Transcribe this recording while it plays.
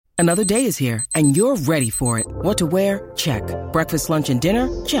Another day is here, and you're ready for it. What to wear? Check. Breakfast, lunch, and dinner?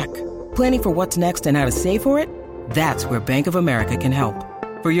 Check. Planning for what's next and how to save for it? That's where Bank of America can help.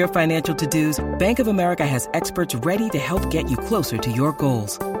 For your financial to-dos, Bank of America has experts ready to help get you closer to your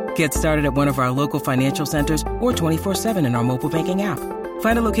goals. Get started at one of our local financial centers or 24/7 in our mobile banking app.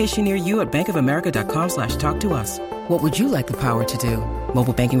 Find a location near you at bankofamerica.com/talktous. What would you like the power to do?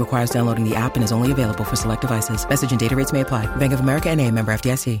 Mobile banking requires downloading the app and is only available for select devices. Message and data rates may apply. Bank of America N.A., member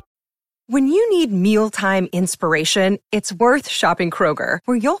FDIC. When you need mealtime inspiration, it's worth shopping Kroger,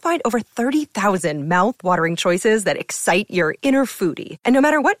 where you'll find over 30,000 mouth-watering choices that excite your inner foodie. And no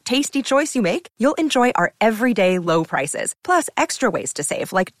matter what tasty choice you make, you'll enjoy our everyday low prices, plus extra ways to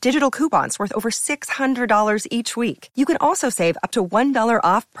save, like digital coupons worth over $600 each week. You can also save up to $1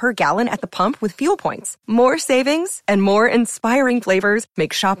 off per gallon at the pump with fuel points. More savings and more inspiring flavors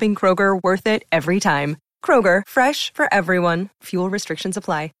make shopping Kroger worth it every time. Kroger, fresh for everyone. Fuel restrictions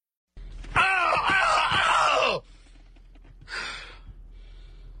apply.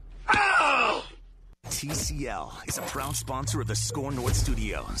 TCL is a proud sponsor of the Score North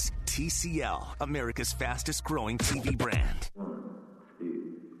Studios. TCL, America's fastest growing TV brand. 1,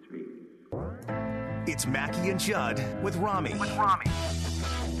 2, 3. It's Mackie and Judd with Rami.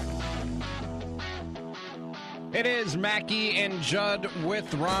 It is Mackie and Judd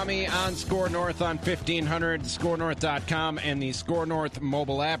with Rami on Score North on 1500, scorenorth.com, and the Score North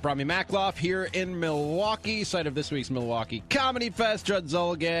mobile app. Rami Makloff here in Milwaukee, site of this week's Milwaukee Comedy Fest. Judd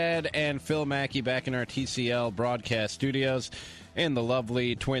Zulgad and Phil Mackey back in our TCL broadcast studios in the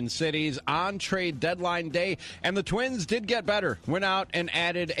lovely Twin Cities on trade deadline day. And the Twins did get better. Went out and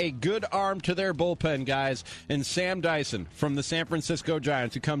added a good arm to their bullpen, guys, in Sam Dyson from the San Francisco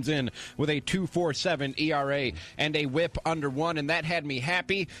Giants, who comes in with a 2.47 ERA and a whip under 1. And that had me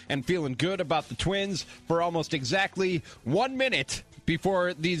happy and feeling good about the Twins for almost exactly 1 minute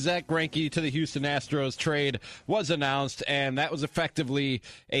before the Zach Greinke to the Houston Astros trade was announced, and that was effectively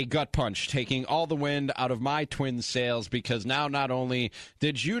a gut punch, taking all the wind out of my Twins' sails, because now not only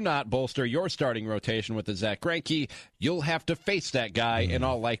did you not bolster your starting rotation with the Zach Greinke, you'll have to face that guy in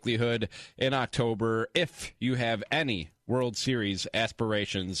all likelihood in October if you have any World Series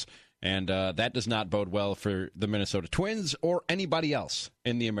aspirations, and that does not bode well for the Minnesota Twins or anybody else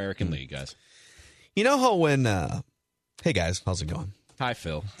in the American League, guys. You know how when... Hey, guys. How's it going? Hi,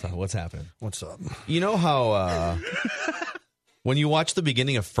 Phil. What's happening? What's up? You know how when you watch the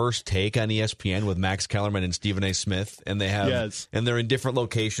beginning of First Take on ESPN with Max Kellerman and Stephen A. Smith, and they have, and they're in different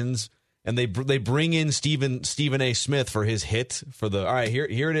locations, and they bring in Stephen A. Smith for his hit for the, all right,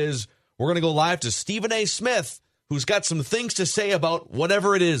 here it is. We're going to go live to Stephen A. Smith, who's got some things to say about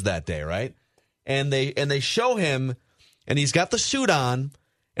whatever it is that day, right? And they show him, and he's got the suit on,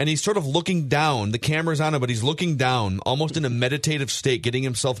 and he's sort of looking down. The camera's on him, but he's looking down, almost in a meditative state, getting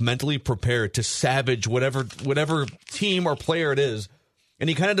himself mentally prepared to savage whatever team or player it is. And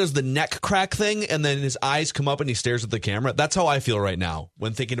he kind of does the neck crack thing, and then his eyes come up and he stares at the camera. That's how I feel right now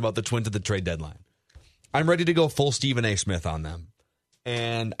when thinking about the Twins at the trade deadline. I'm ready to go full Stephen A. Smith on them.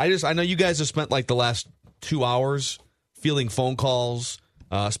 And I know you guys have spent like the last 2 hours fielding phone calls,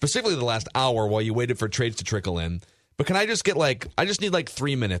 specifically the last hour while you waited for trades to trickle in. But can I just get I just need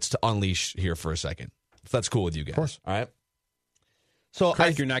 3 minutes to unleash here for a second, if that's cool with you guys. Of course. All right. So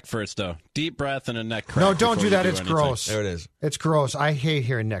Crack your neck first, though. Deep breath and a neck crack. No, don't do that. It's anything. gross. There it is. It's gross. I hate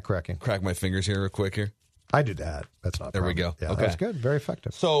hearing neck cracking. Crack my fingers here real quick here. I do that. That's not a There we problem. go. Yeah, Okay. that's good. Very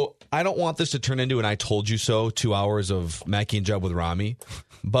effective. So I don't want this to turn into an I told you so 2 hours of Mackie and Judd with Rami.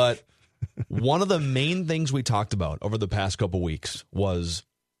 But one of the main things we talked about over the past couple weeks was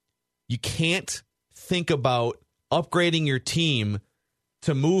you can't think about upgrading your team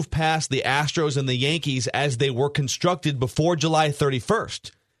to move past the Astros and the Yankees as they were constructed before July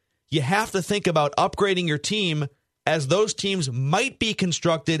 31st. You have to think about upgrading your team as those teams might be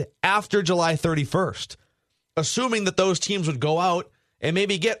constructed after July 31st, assuming that those teams would go out and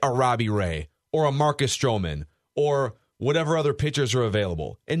maybe get a Robbie Ray or a Marcus Stroman or whatever other pitchers are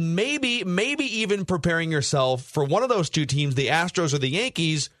available. And maybe even preparing yourself for one of those two teams, the Astros or the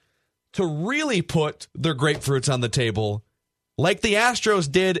Yankees, to really put their grapefruits on the table like the Astros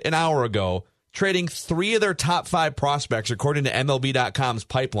did an hour ago, trading 3 of their top 5 prospects, according to MLB.com's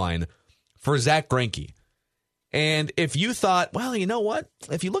pipeline, for Zach Greinke. And if you thought, well, you know what?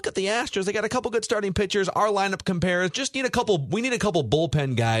 If you look at the Astros, they got a couple good starting pitchers. Our lineup compares. We need a couple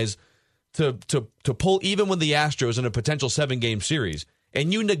bullpen guys to pull even with the Astros in a potential 7-game series.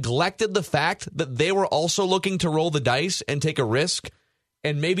 And you neglected the fact that they were also looking to roll the dice and take a risk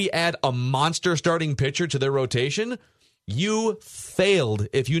and maybe add a monster starting pitcher to their rotation. You failed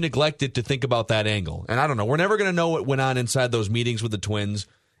if you neglected to think about that angle. And I don't know. We're never going to know what went on inside those meetings with the Twins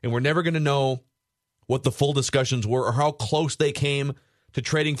and we're never going to know what the full discussions were or how close they came to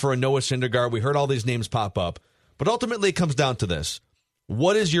trading for a Noah Syndergaard. We heard all these names pop up. But ultimately, it comes down to this.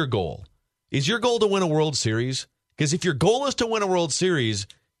 What is your goal? Is your goal to win a World Series? Because if your goal is to win a World Series,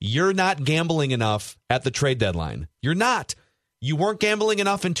 you're not gambling enough at the trade deadline. You're not. You weren't gambling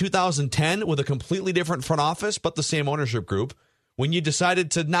enough in 2010 with a completely different front office, but the same ownership group, when you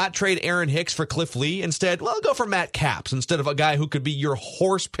decided to not trade Aaron Hicks for Cliff Lee. Instead, well, go for Matt Capps instead of a guy who could be your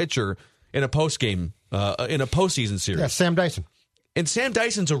horse pitcher in a postseason series. Yeah, Sam Dyson. And Sam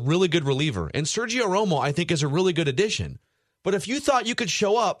Dyson's a really good reliever. And Sergio Romo, I think, is a really good addition. But if you thought you could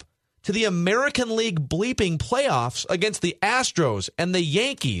show up to the American League bleeping playoffs against the Astros and the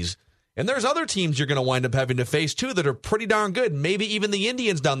Yankees, and there's other teams you're going to wind up having to face, too, that are pretty darn good. Maybe even the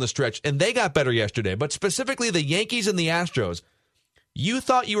Indians down the stretch, and they got better yesterday. But specifically the Yankees and the Astros, you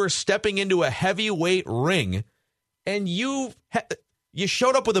thought you were stepping into a heavyweight ring, and you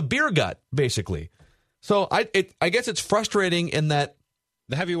showed up with a beer gut, basically. So I guess it's frustrating in that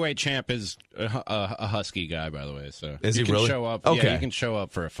the heavyweight champ is a husky guy, by the way. So is he really? Show up? Okay, yeah, you can show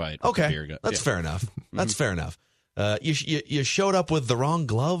up for a fight. Okay, with a beer gut. That's fair enough. That's fair enough. You showed up with the wrong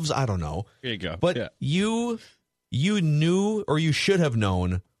gloves. I don't know. There you go. But you knew, or you should have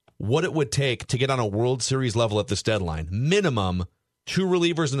known, what it would take to get on a World Series level at this deadline. Minimum 2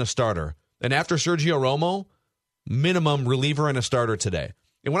 relievers and a starter. And after Sergio Romo, minimum reliever and a starter today.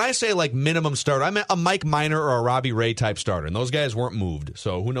 And when I say like minimum starter, I meant a Mike Minor or a Robbie Ray type starter. And those guys weren't moved.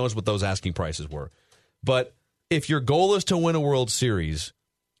 So who knows what those asking prices were. But if your goal is to win a World Series,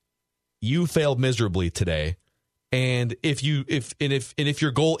 you failed miserably today. And if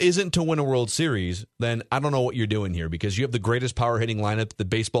your goal isn't to win a World Series, then I don't know what you're doing here, because you have the greatest power hitting lineup that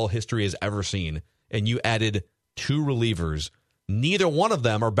baseball history has ever seen, and you added 2 relievers. Neither one of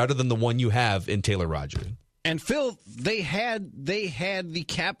them are better than the one you have in Taylor Rogers. And Phil, they had the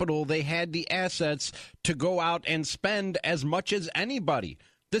capital, they had the assets to go out and spend as much as anybody.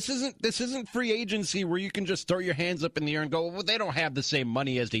 This isn't free agency where you can just throw your hands up in the air and go, well, they don't have the same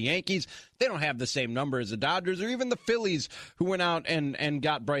money as the Yankees. They don't have the same number as the Dodgers or even the Phillies, who went out and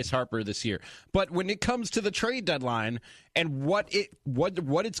got Bryce Harper this year. But when it comes to the trade deadline and what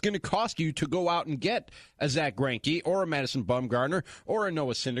it's going to cost you to go out and get a Zach Greinke or a Madison Bumgarner or a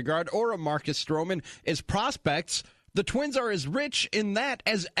Noah Syndergaard or a Marcus Stroman as prospects, the Twins are as rich in that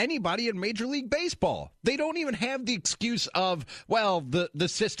as anybody in Major League Baseball. They don't even have the excuse of, well, the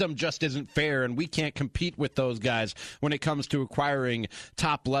system just isn't fair and we can't compete with those guys when it comes to acquiring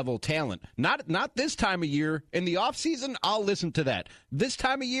top-level talent. Not this time of year. In the offseason, I'll listen to that. This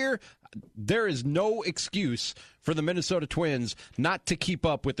time of year, there is no excuse for the Minnesota Twins not to keep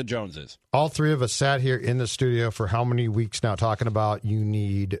up with the Joneses. All 3 of us sat here in the studio for how many weeks now talking about you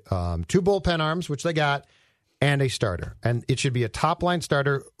need 2 bullpen arms, which they got, and a starter. And it should be a top-line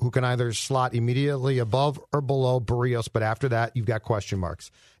starter who can either slot immediately above or below Barrios, but after that, you've got question marks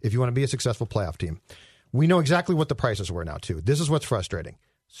if you want to be a successful playoff team. We know exactly what the prices were now, too. This is what's frustrating.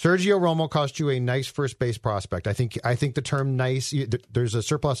 Sergio Romo cost you a nice first base prospect. I think the term nice, there's a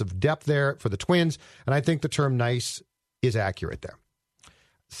surplus of depth there for the Twins, and I think the term nice is accurate there.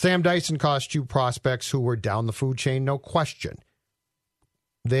 Sam Dyson cost you prospects who were down the food chain, no question.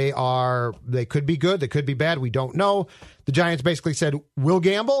 They could be good, they could be bad, we don't know. The Giants basically said, we'll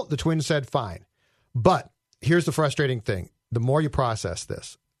gamble. The Twins said, fine. But here's the frustrating thing. The more you process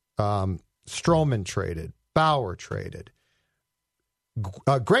this, Stroman traded, Bauer traded,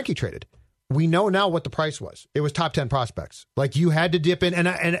 Greinke traded. We know now what the price was. It was top 10 prospects. Like, you had to dip in,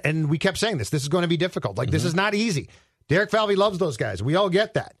 and we kept saying this is going to be difficult. Like, This is not easy. Derek Falvey loves those guys. We all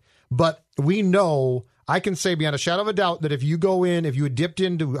get that. But we know, I can say beyond a shadow of a doubt, that if you had dipped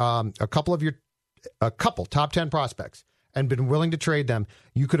into a couple top 10 prospects and been willing to trade them,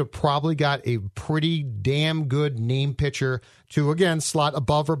 you could have probably got a pretty damn good name pitcher to, again, slot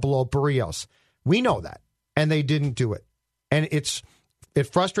above or below Barrios. We know that, and they didn't do it. And it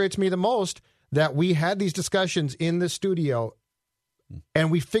frustrates me the most that we had these discussions in the studio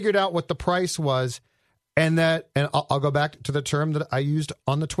and we figured out what the price was. And I'll go back to the term that I used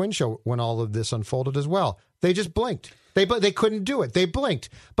on the Twin Show when all of this unfolded as well. They just blinked. They couldn't do it. They blinked.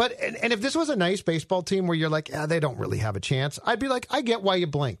 But and if this was a nice baseball team where you're like, they don't really have a chance, I'd be like, I get why you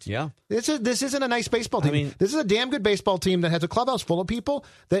blinked. Yeah. This isn't a nice baseball team. I mean, this is a damn good baseball team that has a clubhouse full of people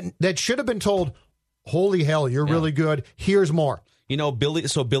that should have been told, holy hell, you're really good. Here's more. You know, Billy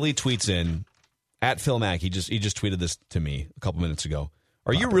tweets in at Phil Mack. He just tweeted this to me a couple minutes ago.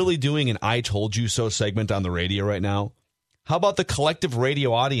 Are you really doing an I Told You So segment on the radio right now? How about the collective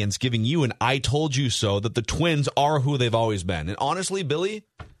radio audience giving you an I Told You So that the Twins are who they've always been? And honestly, Billy,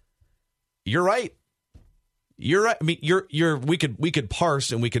 you're right. you're right. I mean, we could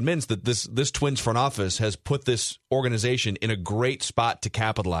parse and we could mince that this Twins front office has put this organization in a great spot to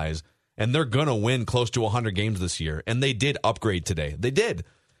capitalize, and they're going to win close to 100 games this year. And they did upgrade today. They did.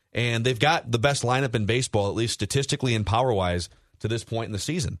 And they've got the best lineup in baseball, at least statistically and power-wise, to this point in the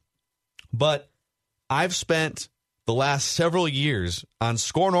season. But I've spent the last several years on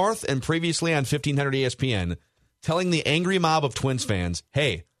Score North and previously on 1500 ESPN telling the angry mob of Twins fans,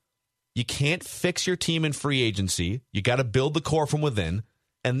 hey, you can't fix your team in free agency. You got to build the core from within.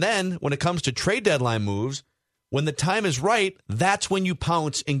 And then when it comes to trade deadline moves, when the time is right, that's when you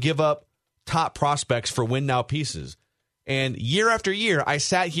pounce and give up top prospects for win-now pieces. And year after year, I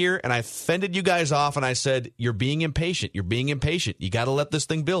sat here and I fended you guys off and I said, you're being impatient. You're being impatient. You got to let this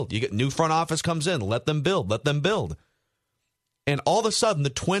thing build. You get new front office comes in. Let them build. Let them build. And all of a sudden, the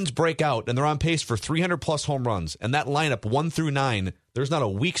Twins break out and they're on pace for 300-plus home runs. And that lineup, 1 through 9, there's not a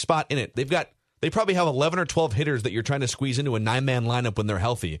weak spot in it. They probably have 11 or 12 hitters that you're trying to squeeze into a 9-man lineup when they're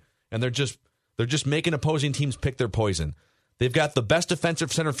healthy. And they're just making opposing teams pick their poison. They've got the best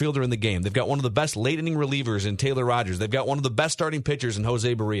defensive center fielder in the game. They've got one of the best late-inning relievers in Taylor Rogers. They've got one of the best starting pitchers in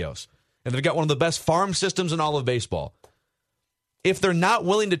Jose Barrios. And they've got one of the best farm systems in all of baseball. If they're not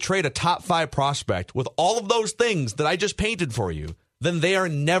willing to trade a top 5 prospect with all of those things that I just painted for you, then they are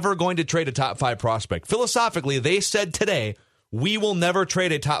never going to trade a top 5 prospect. Philosophically, they said today, we will never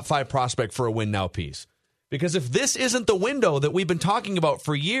trade a top 5 prospect for a win-now piece. Because if this isn't the window that we've been talking about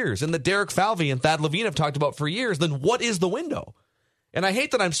for years and that Derek Falvey and Thad Levine have talked about for years, then what is the window? And I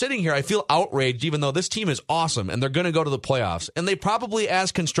hate that I'm sitting here. I feel outraged, even though this team is awesome and they're going to go to the playoffs. And they probably,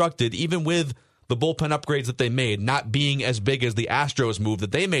 as constructed, even with the bullpen upgrades that they made, not being as big as the Astros move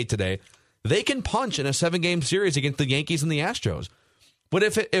that they made today, they can punch in a 7-game series against the Yankees and the Astros. But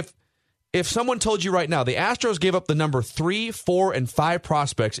if someone told you right now, the Astros gave up the number 3, 4, and 5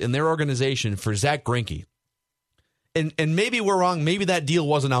 prospects in their organization for Zach Greinke, and maybe we're wrong, maybe that deal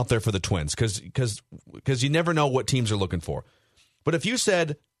wasn't out there for the Twins because you never know what teams are looking for. But if you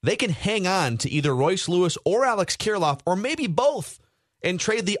said they can hang on to either Royce Lewis or Alex Kirilloff, or maybe both, and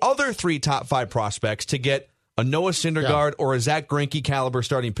trade the other 3 top 5 prospects to get a Noah Syndergaard or a Zach Greinke caliber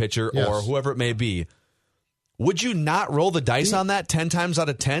starting pitcher or whoever it may be, would you not roll the dice on that 10 times out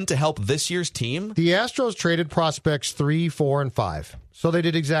of 10 to help this year's team? The Astros traded prospects 3, 4, and 5. So they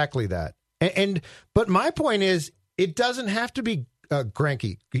did exactly that. But my point is, it doesn't have to be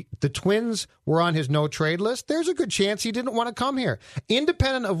Greinke. The Twins were on his no-trade list. There's a good chance he didn't want to come here.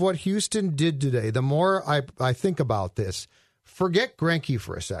 Independent of what Houston did today, the more I think about this, forget Greinke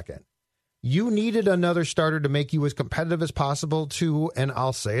for a second. You needed another starter to make you as competitive as possible to, and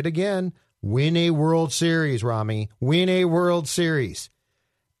I'll say it again, win a World Series, Rami. Win a World Series.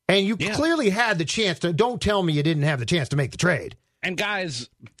 And you clearly had the chance to. Don't tell me you didn't have the chance to make the trade. And guys,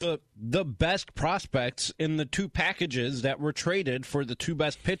 the best prospects in the 2 packages that were traded for the 2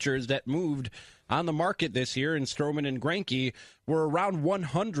 best pitchers that moved on the market this year in Stroman and Greinke were around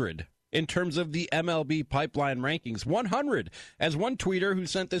 100 in terms of the MLB pipeline rankings. 100. As one tweeter who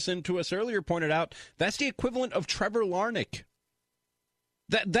sent this in to us earlier pointed out, that's the equivalent of Trevor Larnach.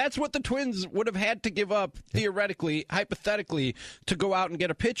 That's what the Twins would have had to give up, theoretically, hypothetically, to go out and get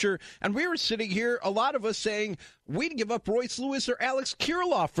a pitcher. And we were sitting here, a lot of us saying, we'd give up Royce Lewis or Alex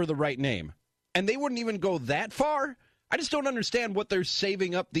Kirilloff for the right name. And they wouldn't even go that far. I just don't understand what they're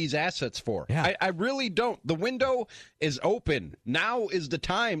saving up these assets for. Yeah. I really don't. The window is open. Now is the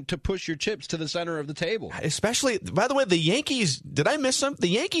time to push your chips to the center of the table. Especially, by the way, the Yankees, did I miss something? The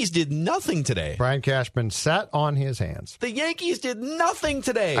Yankees did nothing today. Brian Cashman sat on his hands. The Yankees did nothing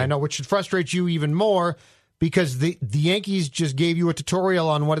today. I know, which should frustrate you even more, because the Yankees just gave you a tutorial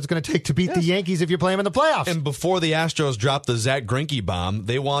on what it's going to take to beat the Yankees if you play them in the playoffs. And before the Astros dropped the Zach Greinke bomb,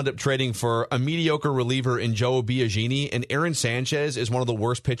 they wound up trading for a mediocre reliever in Joe Biagini, and Aaron Sanchez is one of the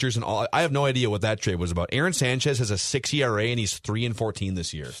worst pitchers in all. I have no idea what that trade was about. Aaron Sanchez has a 6 ERA, and he's 3-14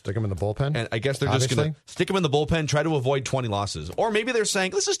 this year. Stick him in the bullpen? And I guess they're just going to stick him in the bullpen, try to avoid 20 losses. Or maybe they're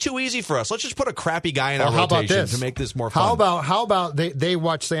saying, this is too easy for us. Let's just put a crappy guy in our rotation to make this more fun. How about they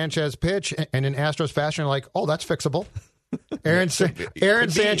watch Sanchez pitch, and in Astros fashion, like, oh, that's fixable. Aaron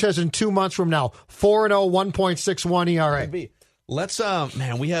Sanchez in 2 months from now, 4-0, 1.61 ERA. Let's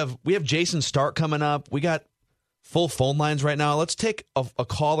man, we have Jason Stark coming up. We got full phone lines right now. Let's take a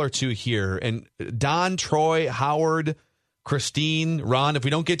call or two here. And Don, Troy, Howard, Christine, Ron, if we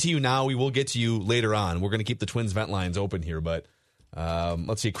don't get to you now, we will get to you later on. We're going to keep the Twins vent lines open here, but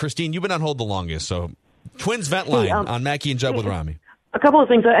let's see. Christine, you've been on hold the longest, so Twins vent line on Mackey and Judd with Rami. A couple of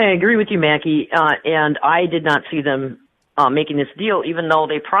things. I agree with you, Mackey, and I did not see them making this deal, even though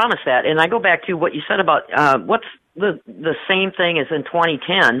they promised that. And I go back to what you said about what's the same thing as in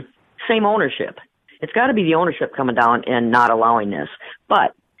 2010, same ownership. It's got to be the ownership coming down and not allowing this.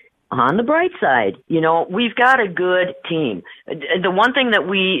 But on the bright side, we've got a good team. The one thing that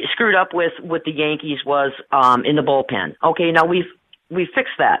we screwed up with the Yankees was in the bullpen. Okay, now we've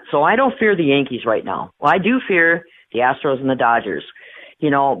fixed that. So I don't fear the Yankees right now. Well, I do fear the Astros and the Dodgers.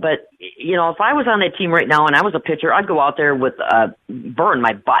 But if I was on that team right now and I was a pitcher, I'd go out there with burn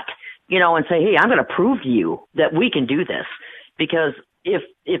my butt, and say, hey, I'm going to prove to you that we can do this. Because if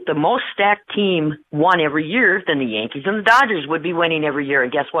the most stacked team won every year, then the Yankees and the Dodgers would be winning every year.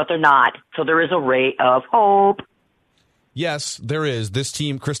 And guess what? They're not. So there is a ray of hope. Yes, there is. This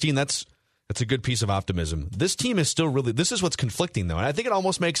team, Christine, that's a good piece of optimism. This team is still really, this is what's conflicting, though. And I think it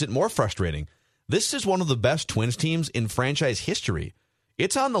almost makes it more frustrating. This is one of the best Twins teams in franchise history.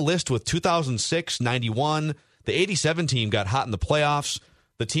 It's on the list with 2006, 91. The 87 team got hot in the playoffs.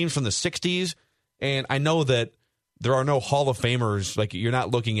 The teams from the 60s. And I know that there are no Hall of Famers. Like, you're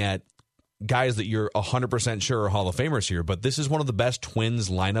not looking at guys that you're 100% sure are Hall of Famers here. But this is one of the best Twins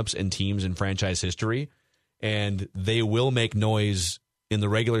lineups and teams in franchise history. And they will make noise in the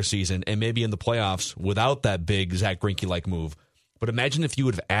regular season and maybe in the playoffs without that big Zach Greinke-like move. But imagine if you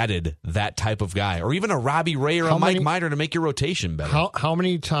would have added that type of guy, or even a Robbie Ray or a Mike Minor to make your rotation better. How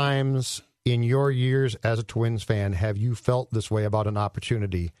many times in your years as a Twins fan have you felt this way about an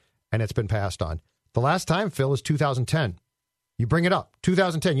opportunity and it's been passed on? The last time, Phil, is 2010. You bring it up.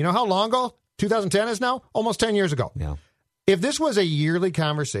 2010. You know how long ago 2010 is now? Almost 10 years ago. Yeah. If this was a yearly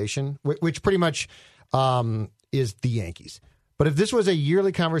conversation, which pretty much is the Yankees, but if this was a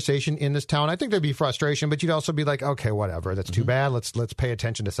yearly conversation in this town, I think there'd be frustration, but you'd also be like, okay, whatever. That's too bad. Let's pay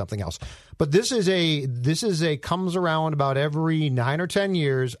attention to something else. But this is a comes around about every 9 or 10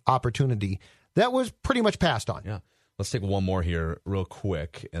 years opportunity that was pretty much passed on. Yeah. Let's take one more here real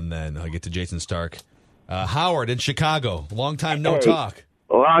quick, and then I'll get to Jason Stark. Howard in Chicago. Long time no talk.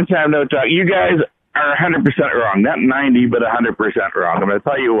 Long time no talk. You guys are 100% wrong. Not 90, but 100% wrong. I'm going to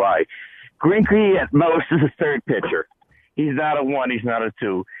tell you why. Greinke at most is a third pitcher. He's not a 1. He's not a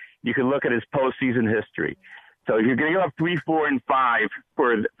 2. You can look at his postseason history. So if you're going to give up 3, 4, and 5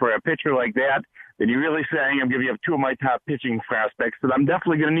 for a pitcher like that, then you're really saying I'm going to give up 2 of my top pitching prospects that I'm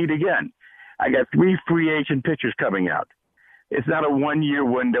definitely going to need again. I got 3 free agent pitchers coming out. It's not a 1-year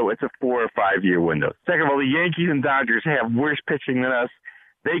window. It's a 4 or 5 year window. Second of all, the Yankees and Dodgers have worse pitching than us.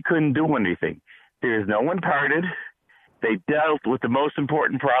 They couldn't do anything. There is no one parted. They dealt with the most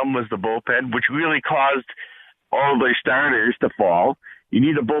important problem was the bullpen, which really caused all their starters to fall. You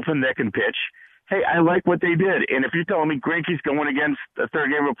need a bullpen that can pitch. Hey, I like what they did. And if you're telling me Greinke's going against the third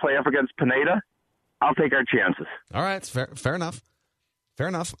game of a playoff against Pineda, I'll take our chances. All right, fair enough. Fair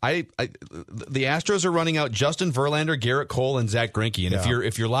enough. The Astros are running out Justin Verlander, Garrett Cole, and Zach Greinke. And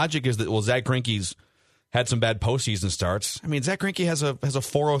if your logic is that Zach Greinke's had some bad postseason starts. I mean, Zach Greinke has a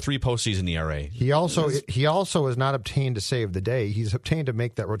 4.03 postseason ERA. He also has not obtained to save the day. He's obtained to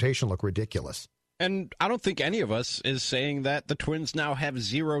make that rotation look ridiculous. And I don't think any of us is saying that the Twins now have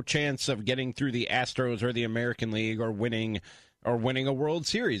zero chance of getting through the Astros or the American League or winning a World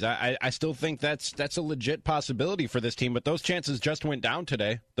Series. I still think that's a legit possibility for this team, but those chances just went down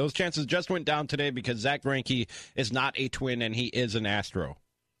today. Those chances just went down today because Zach Greinke is not a Twin and he is an Astro.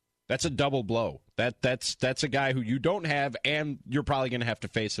 That's a double blow. That's a guy who you don't have, and you're probably going to have to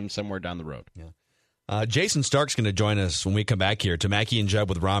face him somewhere down the road. Yeah. Jason Stark's going to join us when we come back here to Mackey and Jeb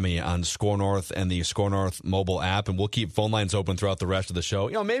with Rami on SKOR North and the SKOR North mobile app, and we'll keep phone lines open throughout the rest of the show.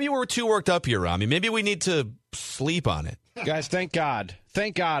 Maybe we're too worked up here, Rami. Maybe we need to sleep on it. Guys, thank God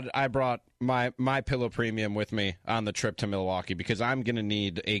I brought my Pillow Premium with me on the trip to Milwaukee, because I'm going to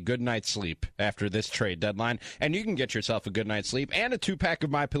need a good night's sleep after this trade deadline. And you can get yourself a good night's sleep and a 2-pack of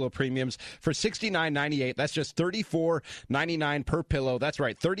my Pillow Premiums for $69.98. That's just $34.99 per pillow. That's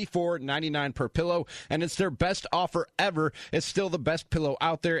right, $34.99 per pillow. And it's their best offer ever. It's still the best pillow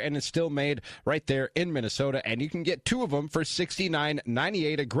out there, and it's still made right there in Minnesota. And you can get 2 of them for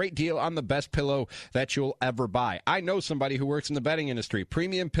 $69.98. A great deal on the best pillow that you'll ever buy. I know somebody who works in the bedding industry.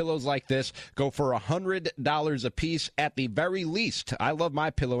 Premium pillows like this go for $100 a piece at the very least. I love my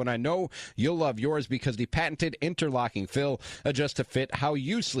pillow, and I know you'll love yours because the patented interlocking fill adjusts to fit how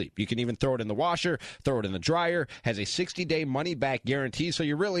you sleep. You can even throw it in the washer, throw it in the dryer, has a 60-day money-back guarantee, so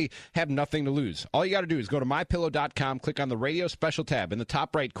you really have nothing to lose. All you got to do is go to MyPillow.com, click on the radio special tab in the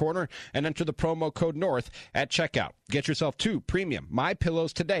top right corner, and enter the promo code NORTH at checkout. Get yourself 2 premium My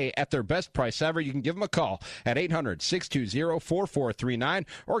Pillows today at their best price ever. You can give them a call at 800-620-4439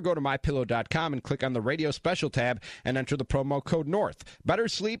 or go to MyPillow.com and click on the radio special tab and enter the promo code NORTH. Better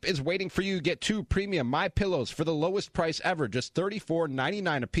sleep is waiting for you. Get 2 premium My Pillows for the lowest price ever, just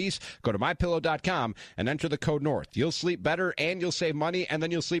 $34.99 a piece. Go to MyPillow.com and enter the code NORTH. You'll sleep better and you'll save money, and then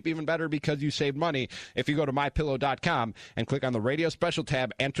you'll sleep even better because you saved money if you go to MyPillow.com and click on the radio special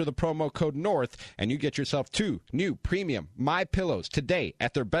tab, enter the promo code NORTH, and you get yourself 2 new premium My Pillows today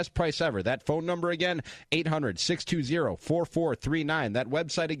at their best price ever. That phone number again, 800-620-4439. That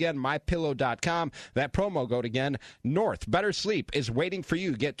website again, MyPillow.com. That promo code again, NORTH. Better sleep is waiting for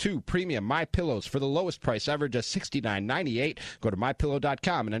you. Get 2 premium My Pillows for the lowest price ever, just $69.98. Go to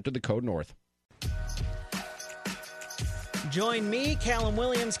MyPillow.com and enter the code NORTH. Join me, Callum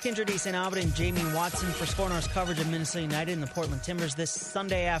Williams, Kendra D. St. Albert, and Jamie Watson for Score North's coverage of Minnesota United and the Portland Timbers this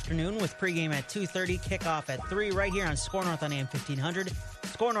Sunday afternoon with pregame at 2:30, kickoff at 3 right here on Score North on AM 1500,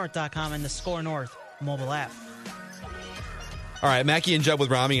 ScoreNorth.com, and the Score North mobile app. All right, Mackie and Judd with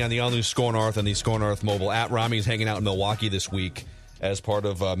Rami on the all-new Score North and the Score North mobile app. Rami's hanging out in Milwaukee this week as part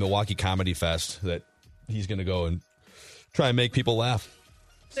of Milwaukee Comedy Fest that he's going to go and try and make people laugh.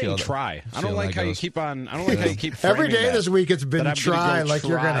 Try. I don't like how you keep on. I don't like how you keep every day that, this week. It's been try like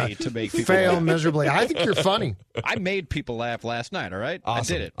you're going to fail miserably. I think you're funny. I made people laugh last night. All right,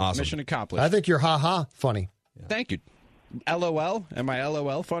 awesome. I did it. Awesome. Mission accomplished. I think you're ha funny. Yeah. Thank you. LOL. Am I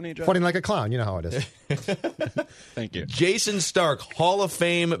LOL funny, Joe? Funny like a clown. You know how it is. Thank you. Jason Stark, Hall of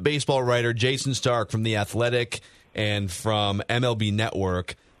Fame baseball writer. Jason Stark from The Athletic and from MLB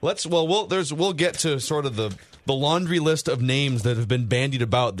Network. We'll get to sort of the laundry list of names that have been bandied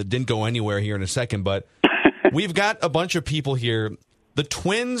about that didn't go anywhere here in a second, but we've got a bunch of people here. The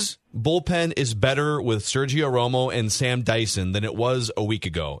Twins bullpen is better with Sergio Romo and Sam Dyson than it was a week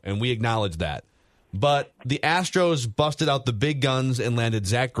ago, and we acknowledge that. But the Astros busted out the big guns and landed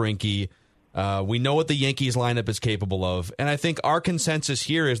Zach Greinke. We know what the Yankees lineup is capable of, and I think our consensus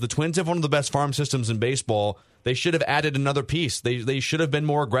here is the Twins have one of the best farm systems in baseball. They should have added another piece. They should have been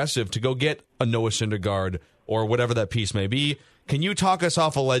more aggressive to go get a Noah Syndergaard or whatever that piece may be. Can you talk us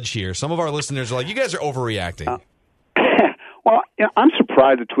off a ledge here? Some of our listeners are like, you guys are overreacting. Well, I'm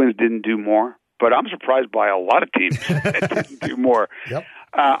surprised the Twins didn't do more, but I'm surprised by a lot of teams that didn't do more. Yep.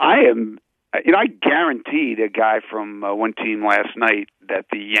 I guaranteed a guy from one team last night that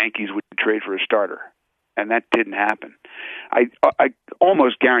the Yankees would trade for a starter, and that didn't happen. I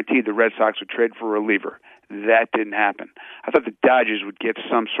almost guaranteed the Red Sox would trade for a reliever. That didn't happen. I thought the Dodgers would get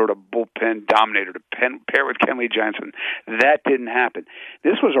some sort of bullpen dominator to pair with Kenley Jansen. That didn't happen.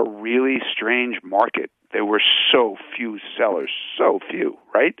 This was a really strange market. There were so few sellers, so few,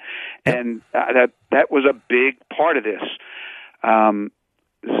 right? And that was a big part of this.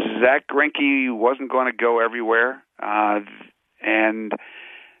 Zach Greinke wasn't going to go everywhere, and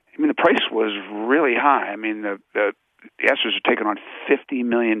I mean the price was really high. I mean the Astros are taking on $50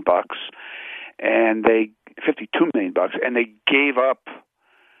 million, and $52 million, and they gave up,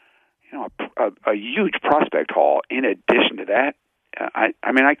 a huge prospect haul. In addition to that, I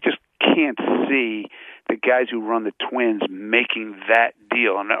just can't see the guys who run the Twins making that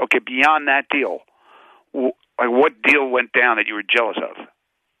deal. And okay, beyond that deal, what deal went down that you were jealous of?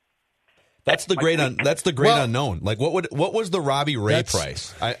 That's the great unknown. Like what was the Robbie Ray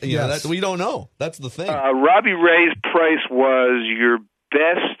price? We don't know. That's the thing. Robbie Ray's price was your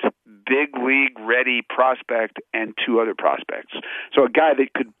best big league ready prospect and 2 other prospects. So a guy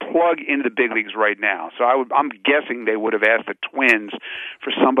that could plug into the big leagues right now. So I'm guessing they would have asked the Twins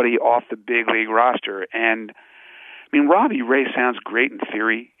for somebody off the big league roster. And I mean, Robbie Ray sounds great in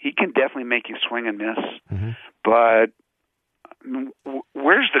theory. He can definitely make you swing and miss. Mm-hmm. But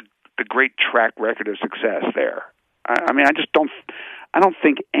where's the great track record of success there? I mean, I don't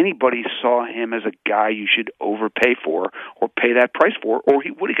think anybody saw him as a guy you should overpay for or pay that price for, or he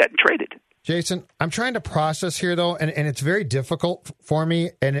would have gotten traded. Jason, I'm trying to process here, though, and it's very difficult for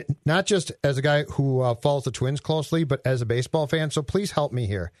me, and not just as a guy who follows the Twins closely, but as a baseball fan, so please help me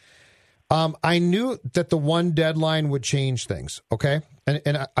here. I knew that the one deadline would change things, okay?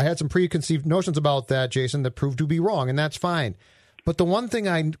 And I had some preconceived notions about that, Jason, that proved to be wrong, and that's fine. But the one thing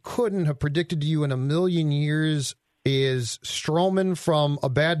I couldn't have predicted to you in a million years is Stroman from a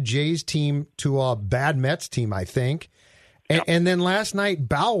bad Jays team to a bad Mets team, I think. And then last night,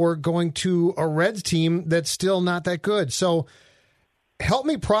 Bauer going to a Reds team that's still not that good. So help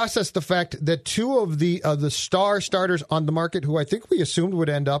me process the fact that 2 of the star starters on the market, who I think we assumed would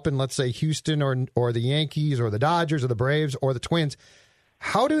end up in, let's say, Houston or the Yankees or the Dodgers or the Braves or the Twins,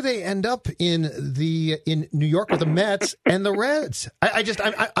 how do they end up in New York with the Mets and the Reds? I'm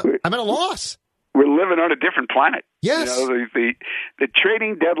at a loss. we're living on a different planet. Yes. You know, the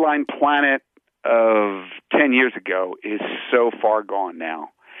trading deadline planet of 10 years ago is so far gone now.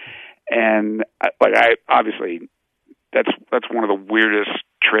 And I obviously that's one of the weirdest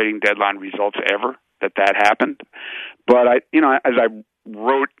trading deadline results ever that happened. But as I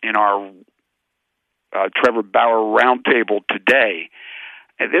wrote in our Trevor Bauer roundtable today,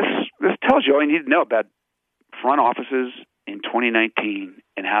 this tells you all you need to know about front offices in 2019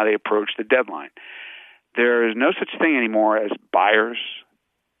 and how they approach the deadline. There is no such thing anymore as buyers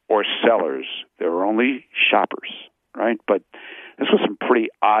or sellers. There are only shoppers, right? But this was some pretty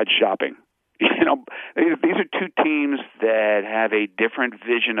odd shopping. You know, these are two teams that have a different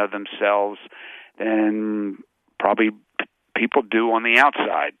vision of themselves than probably people do on the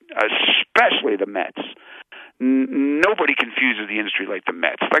outside, especially the Mets. Nobody confuses the industry like the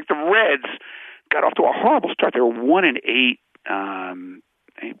Mets. Like the Reds got off to a horrible start. They were 1-8.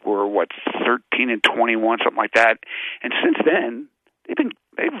 They were 13-21, something like that. And since then,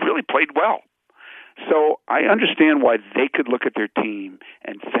 they've really played well. So I understand why they could look at their team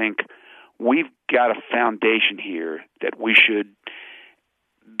and think, we've got a foundation here that we should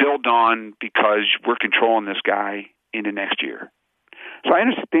build on because we're controlling this guy into next year. So I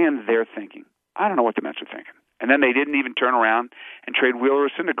understand their thinking. I don't know what the Mets are thinking. And then they didn't even turn around and trade Wheeler or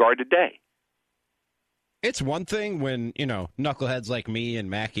Syndergaard today. It's one thing when, knuckleheads like me and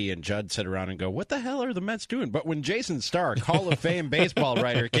Mackie and Judd sit around and go, what the hell are the Mets doing? But when Jason Stark, Hall of Fame baseball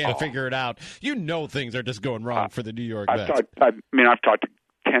writer, can't figure it out, things are just going wrong for the New York Mets. I've talked to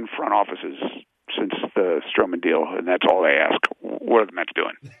 10 front offices since the Stroman deal, and that's all they ask. What are the Mets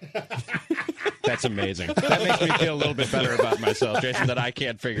doing? That's amazing. That makes me feel a little bit better about myself, Jason, that I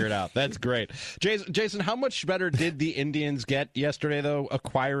can't figure it out. That's great. Jason, how much better did the Indians get yesterday, though,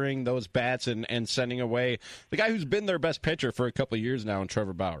 acquiring those bats and sending away the guy who's been their best pitcher for a couple of years now in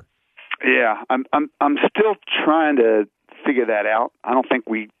Trevor Bauer? Yeah, I'm still trying to figure that out. I don't think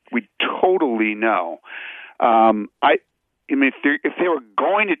we totally know. If they were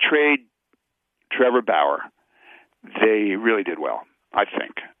going to trade Trevor Bauer, they really did well, I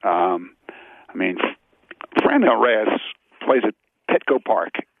think. Franmil Reyes plays at Petco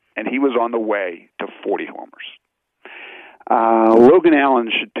Park, and he was on the way to 40 homers. Logan Allen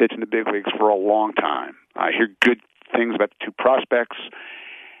should pitch in the big leagues for a long time. I hear good things about the two prospects.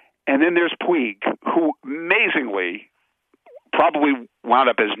 And then there's Puig, who amazingly probably wound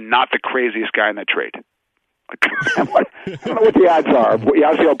up as not the craziest guy in that trade. I don't know what the odds are of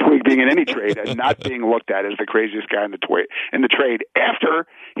Yasiel Puig being in any trade and not being looked at as the craziest guy in the trade after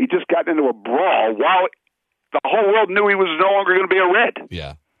he just got into a brawl while the whole world knew he was no longer going to be a Red.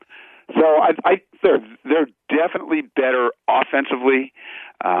 Yeah. So they're definitely better offensively,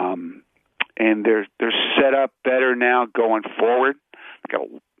 and they're set up better now going forward. They got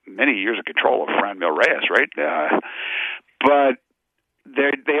many years of control of Franmil Reyes, right? But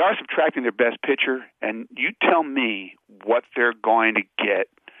they are subtracting their best pitcher, and you tell me what they're going to get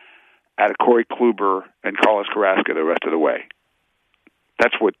out of Corey Kluber and Carlos Carrasco the rest of the way.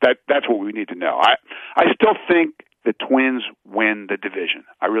 That's what we need to know. I still think the Twins win the division.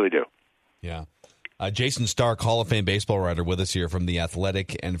 I really do. Yeah. Jason Stark, Hall of Fame baseball writer, with us here from The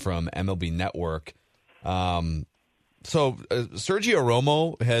Athletic and from MLB Network. So Sergio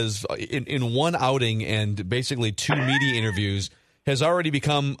Romo has, in one outing and basically two media interviews, has already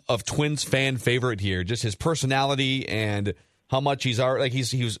become a Twins fan favorite here. Just his personality and how much he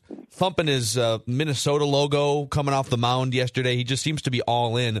was thumping his Minnesota logo coming off the mound yesterday. He just seems to be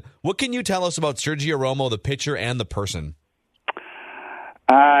all in. What can you tell us about Sergio Romo, the pitcher and the person?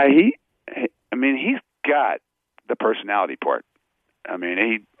 He's got the personality part.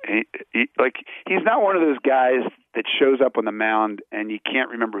 He's not one of those guys that shows up on the mound and you can't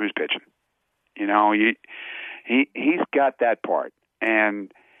remember who's pitching. He's got that part,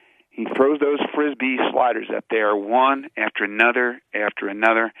 and he throws those frisbee sliders up there one after another,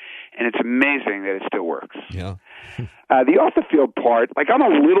 and it's amazing that it still works. Yeah. The off the field part, I'm a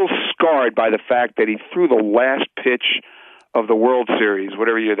little scarred by the fact that he threw the last pitch of the World Series,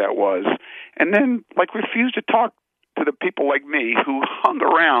 whatever year that was, and then refused to talk to the people like me who hung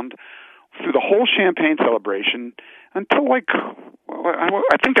around through the whole champagne celebration until I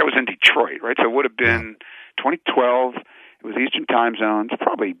think that was in Detroit, right? So it would have been 2012. It was Eastern time zone. It's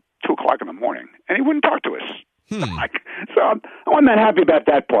probably 2:00 in the morning, and he wouldn't talk to us. So I wasn't that happy about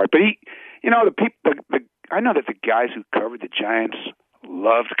that part. But I know that the guys who covered the Giants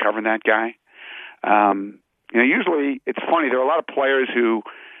loved covering that guy. Usually it's funny. There are a lot of players who,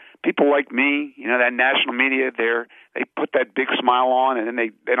 people like me, that national media, they put that big smile on, and then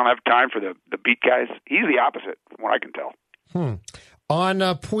they don't have time for the beat guys. He's the opposite, from what I can tell. On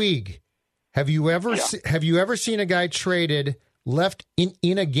Puig, Have you ever seen a guy traded left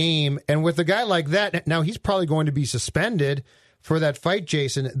in a game, and with a guy like that, now he's probably going to be suspended for that fight,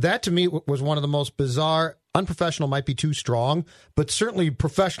 Jason. That to me was one of the most bizarre, unprofessional might be too strong, but certainly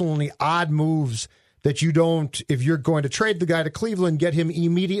professionally odd moves that you don't, if you're going to trade the guy to Cleveland, get him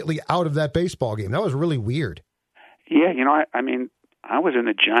immediately out of that baseball game. That was really weird. Yeah, I mean, I was in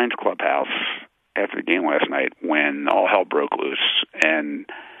the Giants clubhouse after the game last night when all hell broke loose. And,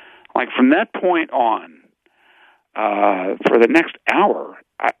 like, from that point on, for the next hour,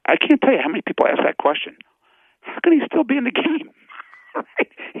 I can't tell you how many people ask that question. How can he still be in the game?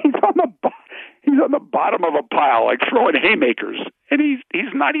 Right? He's on the bottom of a pile, like throwing haymakers, and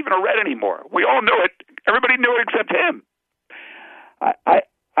he's not even a Red anymore. We all knew it. Everybody knew it except him.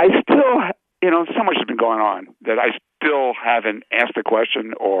 I still, so much has been going on that I still haven't asked the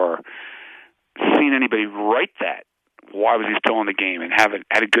question or seen anybody write that. Why was he still in the game and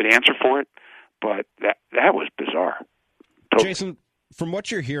had a good answer for it? But that was bizarre. Totally. Jason, from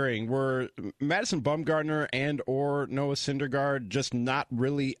what you're hearing, were Madison Bumgarner and or Noah Syndergaard just not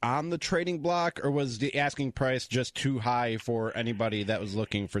really on the trading block, or was the asking price just too high for anybody that was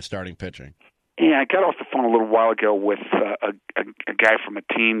looking for starting pitching? Yeah, I got off the phone a little while ago with a guy from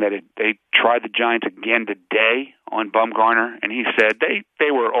a team that they tried the Giants again today on Bumgarner, and he said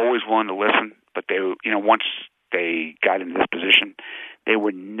they were always willing to listen, but they once they got into this position, they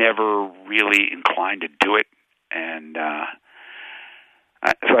were never really inclined to do it, and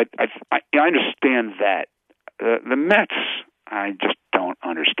so I understand that. The Mets, I just don't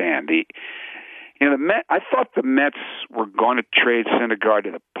understand. The Mets. I thought the Mets were going to trade Syndergaard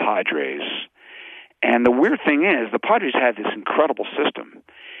to the Padres, and the weird thing is the Padres had this incredible system,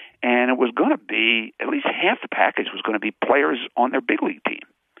 and it was going to be at least half the package was going to be players on their big league team.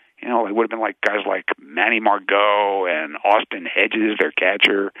 It would have been like guys like Manny Margot and Austin Hedges, their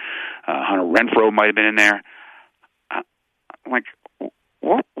catcher. Hunter Renfroe might have been in there.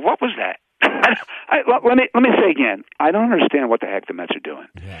 What was that? Let me say again. I don't understand what the heck the Mets are doing.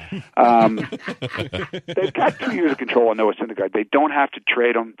 Yeah. They've got 2 years of control on Noah Syndergaard. They don't have to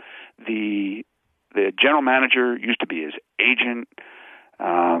trade him. The general manager used to be his agent.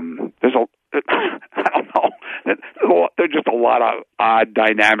 I don't know. There's just a lot of odd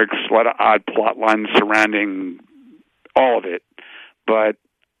dynamics, a lot of odd plot lines surrounding all of it. But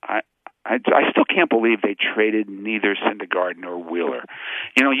I still can't believe they traded neither Syndergaard nor Wheeler.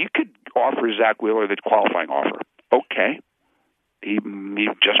 You could offer Zach Wheeler the qualifying offer. Okay. He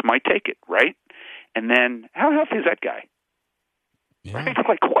just might take it, right? And then how healthy is that guy? Yeah. Right?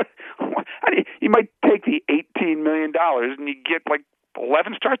 Like what? You might take the $18 million and you get like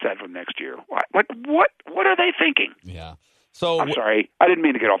 11 starts out of him next year. What are they thinking? Yeah. So I'm sorry. I didn't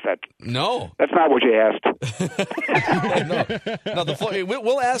mean to get off that. No. That's not what you asked. No,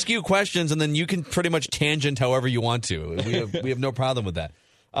 we'll ask you questions, and then you can pretty much tangent however you want to. We have no problem with that.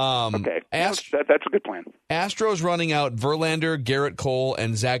 Okay. That's a good plan. Astros running out Verlander, Garrett Cole,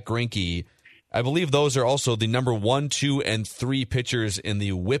 and Zach Greinke. I believe those are also the number 1, 2, and 3 pitchers in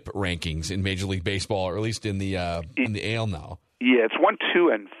the WHIP rankings in Major League Baseball, or at least in the AL now. Yeah, it's 1, 2,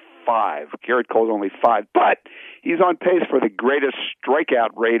 and 5. Garrett Cole's only 5, but he's on pace for the greatest strikeout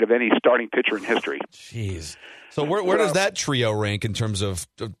rate of any starting pitcher in history. Jeez. So where does that trio rank in terms of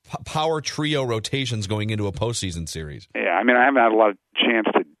power trio rotations going into a postseason series? Yeah, I mean, I haven't had a lot of chance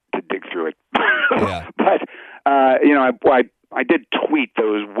to dig through it. Yeah. But, I did tweet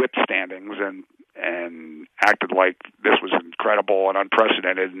those WHIP standings and acted like this was incredible and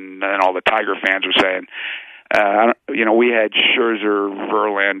unprecedented, and then all the Tiger fans were saying, we had Scherzer,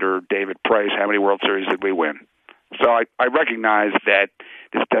 Verlander, David Price. How many World Series did we win? So I recognize that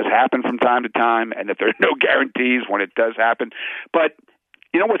this does happen from time to time and that there are no guarantees when it does happen. But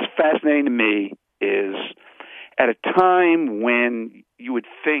what's fascinating to me is at a time when you would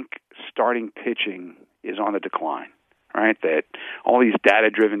think starting pitching is on the decline, right? That all these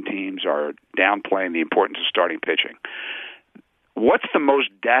data-driven teams are downplaying the importance of starting pitching. What's the most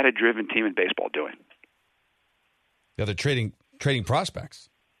data-driven team in baseball doing? Yeah, they're trading prospects.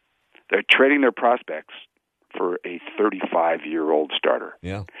 They're trading their prospects for a 35-year-old starter.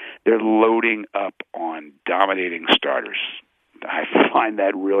 Yeah. They're loading up on dominating starters. I find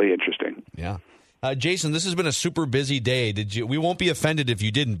that really interesting. Yeah. Jason, this has been a super busy day. We won't be offended if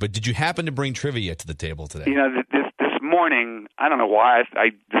you didn't, but did you happen to bring trivia to the table today? This morning, I don't know why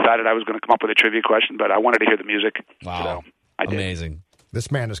I decided I was going to come up with a trivia question, but I wanted to hear the music. Wow. So I did. Amazing.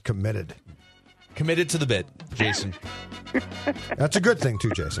 This man is committed. Committed to the bit, Jason. That's a good thing,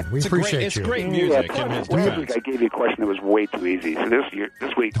 too, Jason. We appreciate it's you. It's great music. Last week I gave you a question that was way too easy. So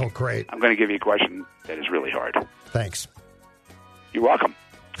this week, great. I'm going to give you a question that is really hard. Thanks. You're welcome.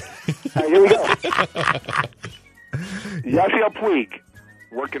 All right, here we go. Yasiel Puig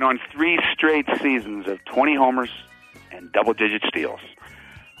working on 3 straight seasons of 20 homers and double-digit steals.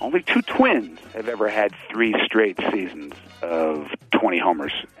 Only 2 Twins have ever had 3 straight seasons of 20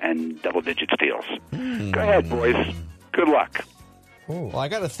 homers and double-digit steals. Go ahead, boys. Good luck. Well, I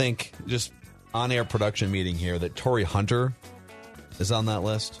got to think, just on-air production meeting here, that Torrey Hunter is on that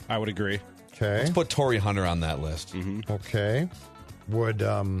list. I would agree. Okay. Let's put Torrey Hunter on that list. Okay. Would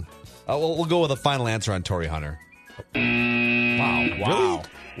we'll go with a final answer on Torrey Hunter.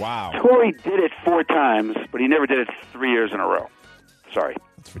 Wow. Torrey did it 4 times, but he never did it 3 years in a row. Sorry.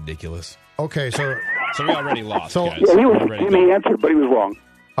 That's ridiculous. Okay, so we already lost. So guys. Yeah, he Already answered, but he was wrong.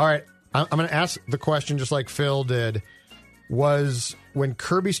 all right, I'm going to ask the question just like Phil did. Was when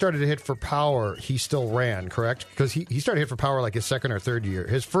Kirby started to hit for power, he still ran, correct? Because he started to hit for power like his second or third year.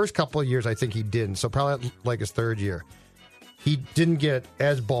 His first couple of years, I think he didn't. So probably like his third year. He didn't get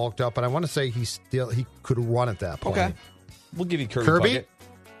as bulked up, and I want to say he could run at that point. Okay. We'll give you Kirby.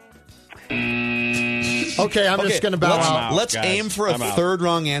 Okay, I'm just going to bow out. Let's aim for a third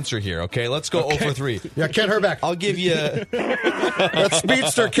wrong answer here, okay? Let's go 0 for 3. Yeah, Ken Herbeck. I'll give you... That's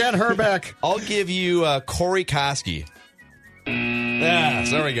speedster Ken Herbeck. I'll give you Corey Koski.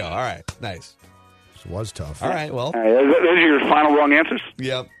 Yes, there we go. All right, nice. This was tough. All right, well... All right, those are your final wrong answers?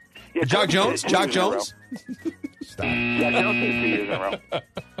 Yep. Yeah, Jock Jones? Stop. Jock Jones did 2 years in a row.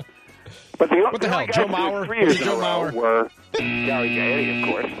 But What the hell? Joe Mauer? 3 years in a row were Gary Gaetti, of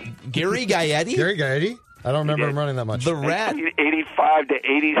course. Gary Gaetti? Gary Gaetti? I don't remember him running that much. The Rat. 85 to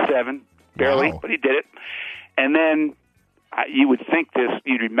 87, barely, but he did it. And then you would think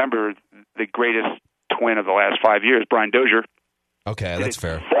you'd remember the greatest Twin of the last 5 years, Brian Dozier. Okay, that's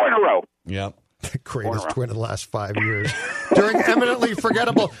fair. 4 in a row. Yep. The greatest Twin of the last 5 years. During eminently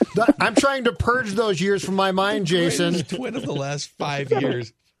forgettable. I'm trying to purge those years from my mind, Jason. Twin of the last 5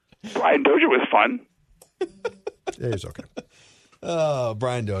 years. Brian Dozier was fun. Yeah, he's okay. Oh,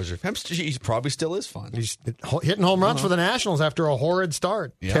 Brian Dozier. He probably still is fun. He's hitting home runs for the Nationals after a horrid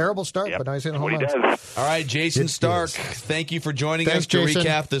start. Yep. Terrible start, but now he's hitting home runs. All right, Jason Stark, thank you for joining us to Jason.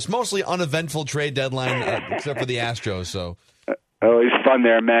 recap this mostly uneventful trade deadline, except for the Astros. So, always fun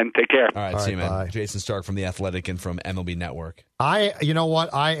there, man. Take care. all right, see you, man. Jason Stark from The Athletic and from MLB Network. You know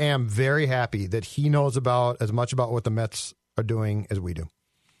what? I am very happy that he knows as much about what the Mets are doing as we do.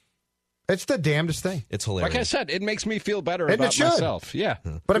 It's the damnedest thing. It's hilarious. Like I said, it makes me feel better And about it should. myself. Yeah.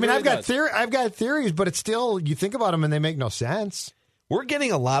 But I mean, It I've really got theories, but it's still, you think about them and they make no sense. We're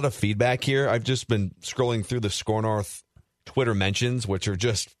getting a lot of feedback here. I've just been scrolling through the Score North Twitter mentions, which are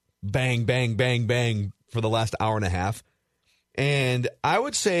just bang, bang, bang, bang for the last hour and a half. And I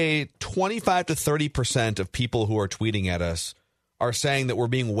would say 25 to 30% of people who are tweeting at us are saying that we're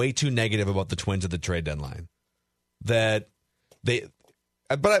being way too negative about the Twins at the trade deadline. But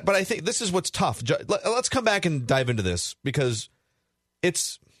I think this is what's tough. Let's come back and dive into this because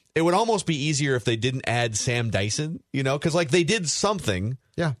it would almost be easier if they didn't add Sam Dyson, because like they did something.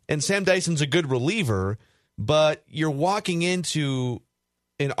 Yeah. And Sam Dyson's a good reliever, but you're walking into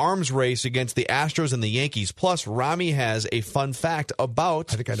an arms race against the Astros and the Yankees. Plus, Rami has a fun fact about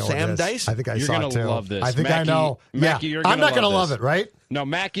Sam Dyson. I think You're saw it too. You're going to love this. I think Mackie, I know. Mackie, yeah. you're I'm not going to love it, right? No,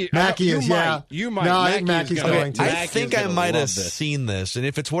 Mackie is, yeah. You might. No, I Mackie think Mackie's is gonna- going to. I Mackie think is I gonna might love have this. seen this, and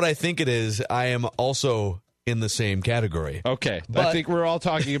if it's what I think it is, I am also in the same category. Okay, But- I think we're all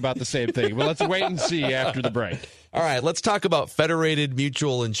talking about the same thing, but let's wait and see after the break. All right, let's talk about Federated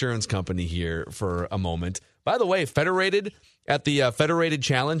Mutual Insurance Company here for a moment. By the way, Federated, at the Federated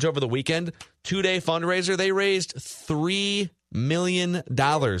Challenge over the weekend, 2-day fundraiser, they raised $3 million.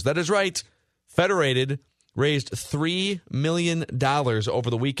 That is right. Federated raised $3 million over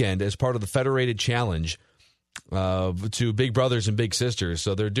the weekend as part of the Federated Challenge to Big Brothers and Big Sisters.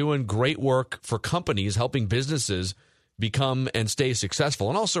 So they're doing great work for companies, helping businesses become and stay successful,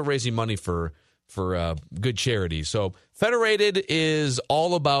 and also raising money for good charities. So Federated is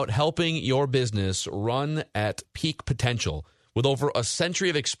all about helping your business run at peak potential. With over a century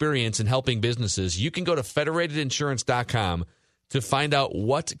of experience in helping businesses, you can go to federatedinsurance.com to find out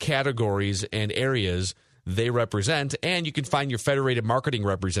what categories and areas they represent, and you can find your Federated marketing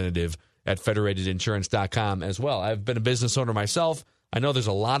representative at federatedinsurance.com as well. I've been a business owner myself. I know there's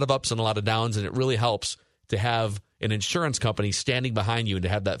a lot of ups and a lot of downs, and it really helps to have an insurance company standing behind you and to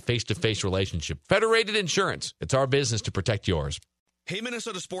have that face-to-face relationship. Federated Insurance. It's our business to protect yours. Hey,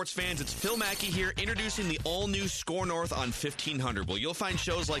 Minnesota sports fans, it's Phil Mackey here, introducing the all-new Score North on 1500. Well, you'll find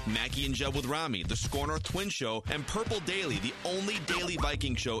shows like Mackey and Judd with Rami, the Score North Twin Show, and Purple Daily, the only daily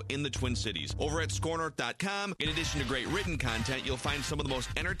Viking show in the Twin Cities. Over at scorenorth.com, in addition to great written content, you'll find some of the most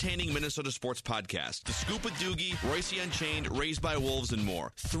entertaining Minnesota sports podcasts. The Scoop with Doogie, Royce Unchained, Raised by Wolves, and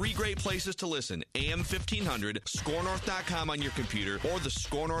more. 3 great places to listen. AM 1500, scorenorth.com on your computer, or the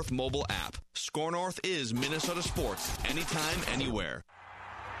Score North mobile app. Score North is Minnesota sports, anytime, anywhere.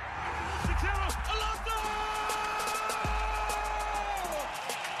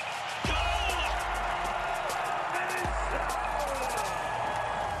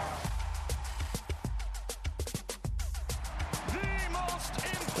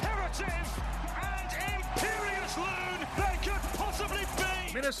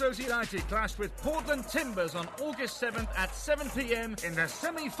 Minnesota United clashed with Portland Timbers on August 7th at 7 p.m. in the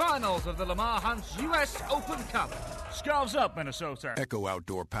semi-finals of the Lamar Hunt U.S. Open Cup. Scarves up, Minnesota. Echo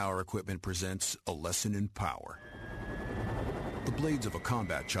Outdoor Power Equipment presents A Lesson in Power. The blades of a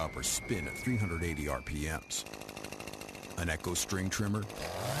combat chopper spin at 380 RPMs. An Echo string trimmer,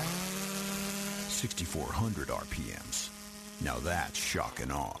 6,400 RPMs. Now that's shock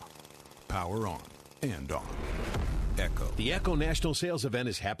and awe. Power on and on. Echo. The Echo National Sales Event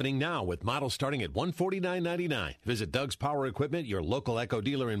is happening now with models starting at $149.99. Visit Doug's Power Equipment, your local Echo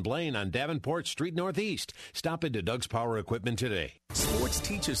dealer in Blaine on Davenport Street Northeast. Stop into Doug's Power Equipment today. Sports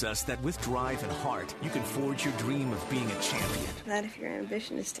teaches us that with drive and heart, you can forge your dream of being a champion. Not if your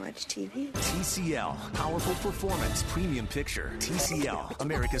ambition is to watch TV. TCL, powerful performance, premium picture. TCL,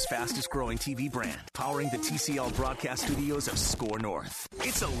 America's fastest growing TV brand, powering the TCL broadcast studios of Score North.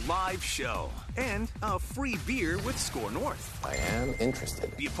 It's a live show and a free beer with Score North. I am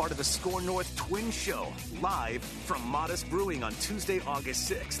interested. Be a part of the Score North Twin Show, live from Modest Brewing on Tuesday,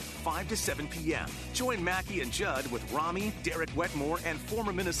 August 6th, 5 to 7 p.m. Join Mackey and Judd with Rami, Derek Wetmore, and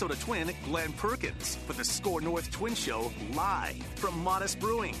former Minnesota Twin Glenn Perkins for the Score North Twin Show, live from Modest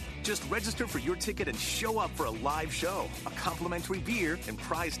Brewing. Just register for your ticket and show up for a live show, a complimentary beer, and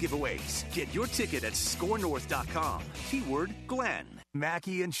prize giveaways. Get your ticket at scorenorth.com. Keyword Glenn.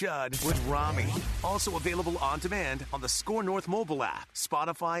 Mackey and Judd with Rami. Also available on demand on the Score North mobile app,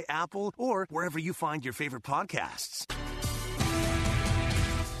 Spotify, Apple, or wherever you find your favorite podcasts.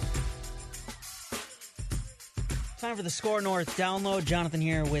 Time for the Score North download. Jonathan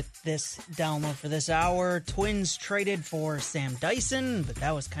here with this download for this hour. Twins traded for Sam Dyson, but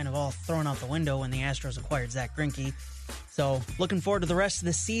that was kind of all thrown out the window when the Astros acquired Zach Greinke. So looking forward to the rest of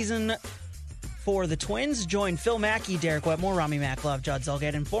the season for the Twins. Join Phil Mackey, Derek Wetmore, Rami Maklov, Judd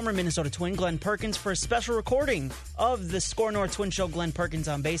Zulgad, and former Minnesota Twin Glenn Perkins for a special recording of the Score North Twin Show, Glenn Perkins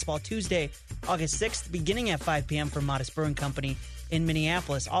on Baseball, Tuesday, August 6th, beginning at 5 p.m. from Modest Brewing Company in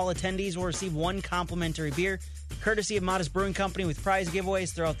Minneapolis. All attendees will receive one complimentary beer, courtesy of Modest Brewing Company, with prize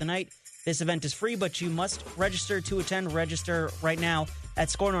giveaways throughout the night. This event is free, but you must register to attend. Register right now at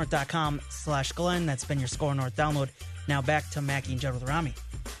scorenorth.com/Glenn. That's been your Score North download. Now back to Mackey and Judd with Rami.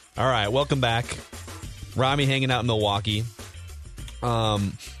 All right, welcome back. Rami hanging out in Milwaukee. Got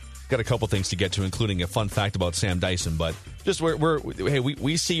a couple things to get to, including a fun fact about Sam Dyson. But just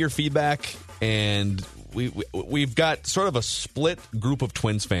we see your feedback, and we've got sort of a split group of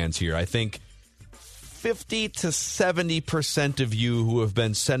Twins fans here. I think 50 to 70% of you who have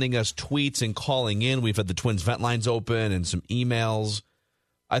been sending us tweets and calling in. We've had the Twins vent lines open and some emails.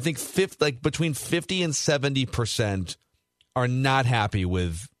 I think between 50 and 70% are not happy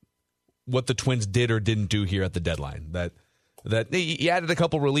with what the Twins did or didn't do here at the deadline. That you added a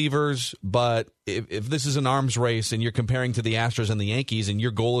couple relievers, but if this is an arms race and you're comparing to the Astros and the Yankees and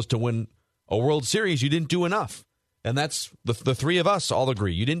your goal is to win a World Series, you didn't do enough. And that's the three of us all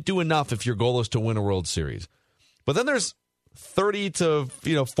agree. You didn't do enough if your goal is to win a World Series. But then there's 30 to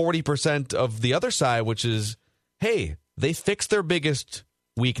 40% of the other side, which is, hey, they fixed their biggest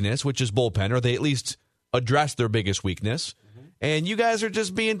weakness, which is bullpen, or they at least addressed their biggest weakness. And you guys are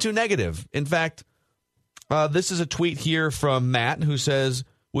just being too negative. In fact, this is a tweet here from Matt who says,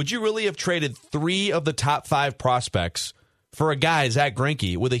 would you really have traded 3 of the top 5 prospects for a guy, Zach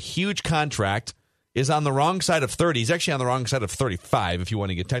Greinke, with a huge contract, is on the wrong side of 30? He's actually on the wrong side of 35, if you want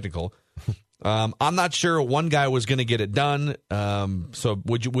to get technical. I'm not sure one guy was going to get it done. So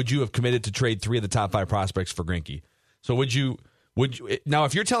would you have committed to trade 3 of the top 5 prospects for Greinke? So would you now,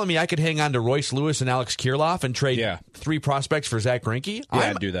 if you're telling me I could hang on to Royce Lewis and Alex Kirilloff and trade 3 prospects for Zach Greinke,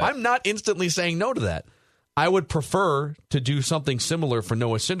 I'd do that. I'm not instantly saying no to that. I would prefer to do something similar for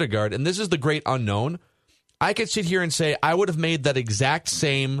Noah Syndergaard, and this is the great unknown. I could sit here and say I would have made that exact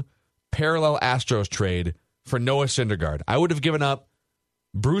same parallel Astros trade for Noah Syndergaard. I would have given up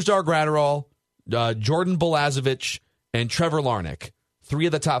Brusdar Graterol, Jordan Balazovic, and Trevor Larnach, 3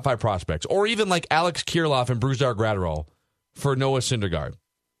 of the top 5 prospects, or even like Alex Kirilloff and Brusdar Graterol for Noah Syndergaard,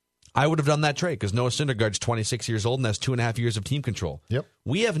 I would have done that trade because Noah Syndergaard's 26 years old and has 2.5 years of team control. Yep.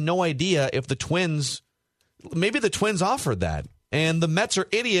 We have no idea if the Twins, maybe the Twins offered that, and the Mets are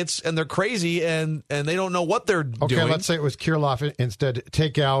idiots and they're crazy and they don't know what they're doing. Okay, let's say it was Kirilloff instead.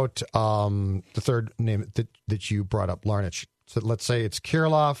 Take out the third name that you brought up, Larnach. So let's say it's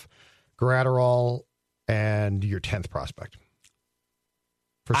Kirilloff, Graterol, and your 10th prospect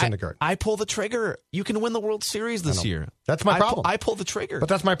for Syndergaard. I pull the trigger. You can win the World Series this year. That's my problem. I pull the trigger. But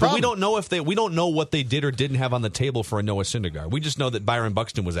that's my problem. But we don't know what they did or didn't have on the table for a Noah Syndergaard. We just know that Byron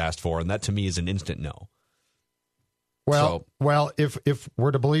Buxton was asked for, and that to me is an instant no. Well, if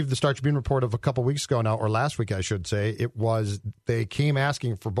we're to believe the Star Tribune report of a couple weeks ago now, or last week, I should say, it was they came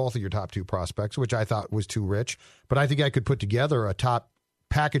asking for both of your top 2 prospects, which I thought was too rich. But I think I could put together a top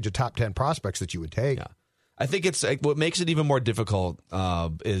package of top 10 prospects that you would take. Yeah. I think it's what makes it even more difficult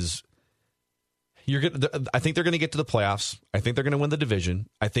is I think they're going to get to the playoffs. I think they're going to win the division.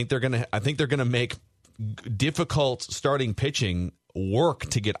 I think they're going to make difficult starting pitching work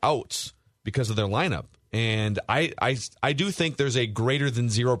to get outs because of their lineup. And I do think there's a greater than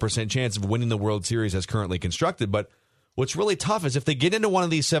 0% chance of winning the World Series as currently constructed. But what's really tough is if they get into one of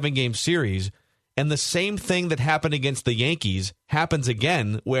these 7-game series and the same thing that happened against the Yankees happens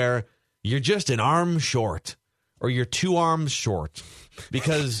again, where you're just an arm short or you're 2 arms short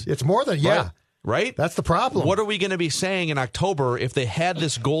because it's more than, right? That's the problem. What are we going to be saying in October if they had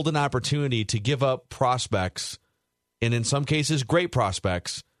this golden opportunity to give up prospects, and in some cases great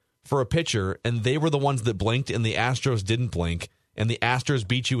prospects, for a pitcher, and they were the ones that blinked and the Astros didn't blink, and the Astros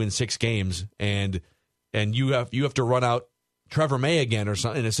beat you in 6 games, and you have to run out Trevor May again or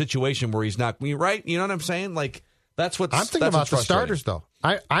something in a situation where he's not right? You know what I'm saying? Like I'm thinking about the starters though.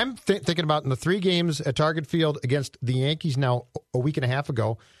 I'm thinking about in the 3 games at Target Field against the Yankees now a week and a half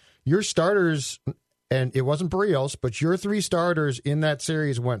ago, your starters, and it wasn't Barrios, but your 3 starters in that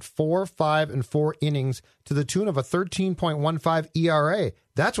series went 4, 5, and 4 innings to the tune of a 13.15 ERA.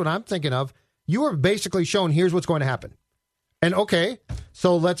 That's what I'm thinking of. You were basically shown, here's what's going to happen. And okay,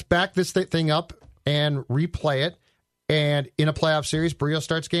 so let's back this thing up and replay it. And in a playoff series, Barrios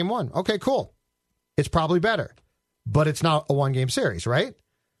starts game 1. Okay, cool. It's probably better. But it's not a 1-game series, right?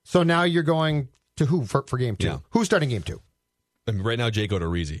 So now you're going to who for game 2? Yeah. Who's starting game 2? I mean, right now, Jake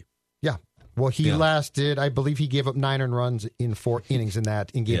Odorizzi. Yeah. Well, he lasted, I believe he gave up 9 earned runs in 4 innings in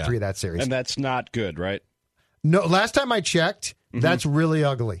game 3 of that series. And that's not good, right? No, last time I checked, that's really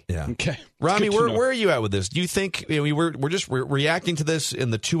ugly. Yeah. Okay. Rami, where are you at with this? Do you think we're reacting to this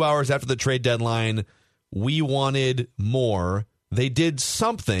in the 2 hours after the trade deadline? We wanted more. They did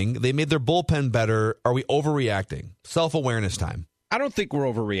something. They made their bullpen better. Are we overreacting? Self-awareness time. I don't think we're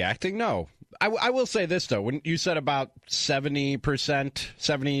overreacting, no. I will say this, though. When you said about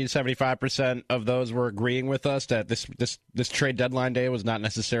 75% of those were agreeing with us that this trade deadline day was not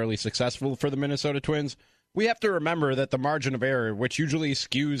necessarily successful for the Minnesota Twins, we have to remember that the margin of error, which usually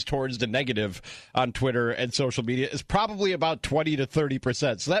skews towards the negative on Twitter and social media, is probably about 20 to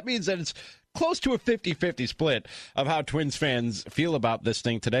 30%. So that means that it's close to a 50-50 split of how Twins fans feel about this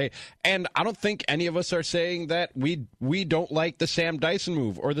thing today. And I don't think any of us are saying that we don't like the Sam Dyson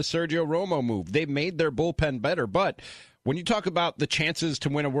move or the Sergio Romo move. They made their bullpen better. But when you talk about the chances to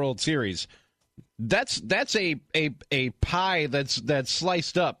win a World Series, that's a pie that's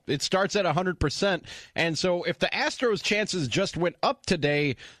sliced up. It starts at 100%. And so if the Astros' chances just went up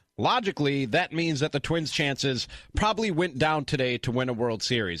today, logically, that means that the Twins' chances probably went down today to win a World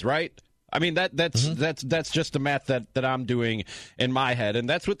Series, right? I mean, that's just the math that I'm doing in my head, and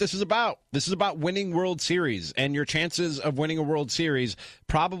that's what this is about. This is about winning World Series, and your chances of winning a World Series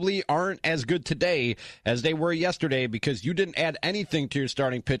probably aren't as good today as they were yesterday because you didn't add anything to your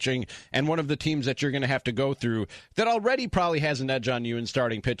starting pitching, and one of the teams that you're going to have to go through that already probably has an edge on you in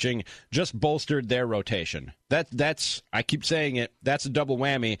starting pitching just bolstered their rotation. That's I keep saying it, that's a double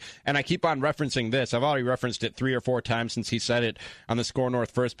whammy, and I keep on referencing this. I've already referenced it 3 or 4 times since he said it on the Score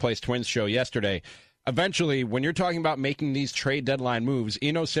North First Place Twins show yesterday. Eventually, when you're talking about making these trade deadline moves,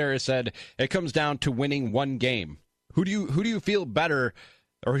 Eno Sarah said it comes down to winning 1 game. Who do you feel better,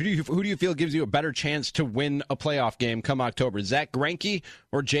 or who do you feel gives you a better chance to win a playoff game come October? Zach Greinke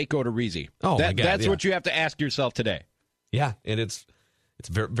or Jake Odorizzi? Oh, my God, that's what you have to ask yourself today. Yeah, and it's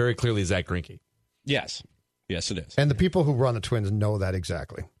very, very clearly Zach Greinke. Yes. Yes, it is. And the people who run the Twins know that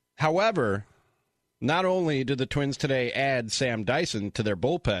exactly. However, not only did the Twins today add Sam Dyson to their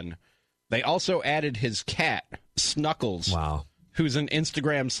bullpen, they also added his cat, Snuckles. Wow. Who's an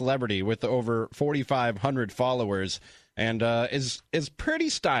Instagram celebrity with over 4,500 followers. and is pretty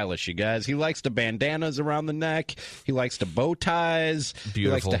stylish, you guys. He likes the bandanas around the neck. He likes the bow ties. Beautiful. He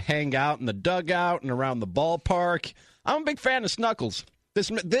likes to hang out in the dugout and around the ballpark. I'm a big fan of Snuggles.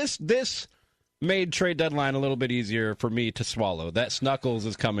 This made trade deadline a little bit easier for me to swallow. That Snuggles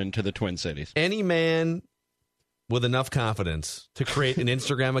is coming to the Twin Cities. Any man with enough confidence to create an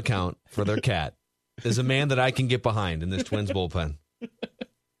Instagram account for their cat is a man that I can get behind in this Twins bullpen.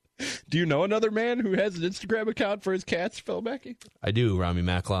 Do you know another man who has an Instagram account for his cats, Phil Mackey? I do, Rami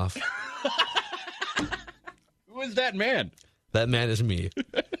Makloff. Who is that man? That man is me.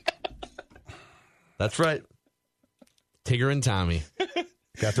 That's right. Tigger and Tommy.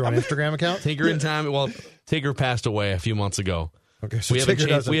 Got their own Instagram account? Tigger and Tommy. Well, Tigger passed away a few months ago. Okay, so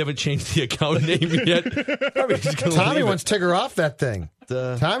we haven't changed the account name yet. Tommy wants Tigger off that thing.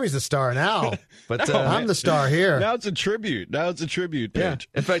 Tommy's the star now. But I'm the star here. Now it's a tribute. Page. Yeah.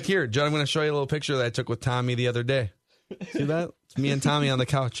 In fact, here, John, I'm going to show you a little picture that I took with Tommy the other day. See that? It's me and Tommy on the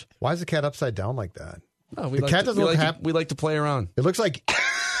couch. Why is the cat upside down like that? Oh, the cat doesn't look happy. We like to play around. It looks like...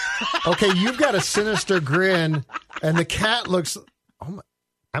 Okay, you've got a sinister grin, and the cat looks... Oh my...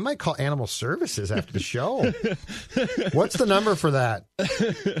 I might call Animal Services after the show. What's the number for that?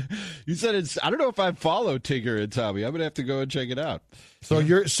 You said it's... I don't know if I follow Tigger and Tommy. I'm going to have to go and check it out. So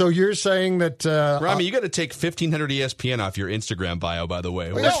you're saying that... Rami, you got to take 1500 ESPN off your Instagram bio, by the way.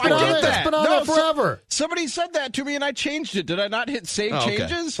 No, I get that. It's been on there forever. Somebody said that to me, and I changed it. Did I not hit save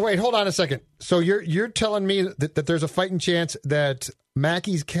changes? Wait, hold on a second. So you're telling me that there's a fighting chance that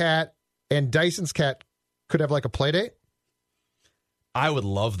Mackey's cat and Dyson's cat could have like a play date? I would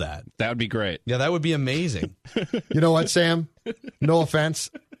love that. That would be great. Yeah, that would be amazing. You know what, Sam? No offense.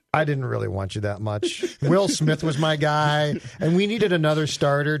 I didn't really want you that much. Will Smith was my guy, and we needed another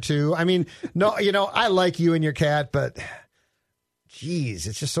starter, too. I mean, no, I like you and your cat, but... Jeez,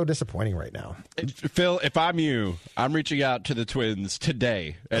 it's just so disappointing right now. Phil, if I'm you, I'm reaching out to the Twins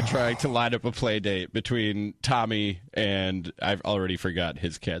today and trying to line up a play date between Tommy and I've already forgot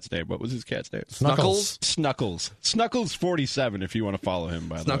his cat's name. What was his cat's name? Snuggles. Snuggles 47 if you want to follow him,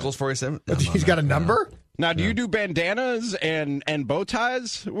 by the way. Snuggles 47? He's got a number? Now, do you do bandanas and bow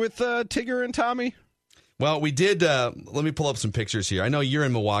ties with Tigger and Tommy? Well, we did. Let me pull up some pictures here. I know you're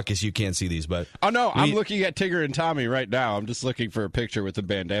in Milwaukee, so you can't see these, but I'm looking at Tigger and Tommy right now. I'm just looking for a picture with the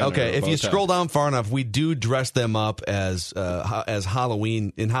bandana. Okay, if you scroll down far enough, we do dress them up as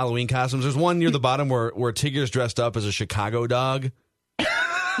Halloween costumes. There's one near the bottom where Tigger's dressed up as a Chicago dog.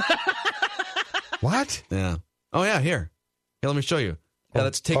 What? Yeah. Oh yeah. Here, let me show you. Yeah,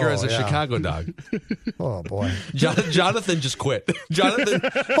 that's Tigger as a Chicago dog. Oh, boy. Jonathan just quit. Jonathan.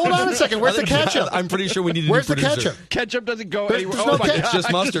 Hold on a second. Where's the ketchup? I'm pretty sure we need a Where's new producer. the ketchup? Ketchup doesn't go There's anywhere. no Oh, my ketchup. God.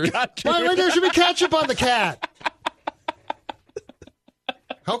 Just mustard. By the way, there should be ketchup on the cat.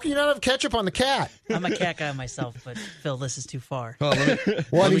 How can you not have ketchup on the cat? I'm a cat guy myself, but Phil, this is too far. Well,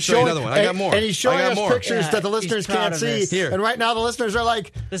 let me show you another one. I got more. And he's showing us pictures that the listeners can't see. Here. And right now the listeners are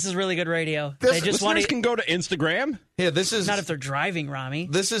like, this is really good radio. This- They just Listeners want can go to Instagram. Yeah, this is not if they're driving, Rami.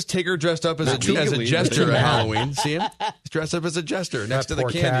 This is Tigger dressed up as a legally, jester at Halloween. See him? He's dressed up as a jester next to the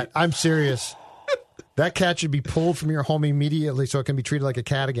poor candy. cat. I'm serious. That cat should be pulled from your home immediately so it can be treated like a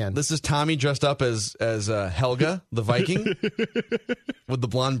cat again. This is Tommy dressed up as Helga, the Viking, with the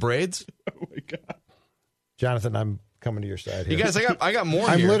blonde braids. Oh, my God. Jonathan, I'm coming to your side here. You guys, I got more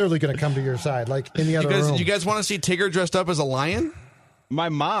I'm here. literally going to come to your side, like in the other room. You guys want to see Tigger dressed up as a lion? My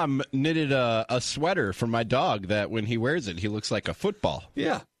mom knitted a sweater for my dog that when he wears it, he looks like a football.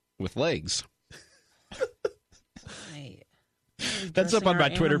 Yeah. With legs. Hey, That's up on my our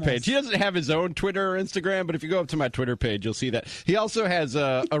Twitter animals. page. He doesn't have his own Twitter or Instagram, but if you go up to my Twitter page, you'll see that. He also has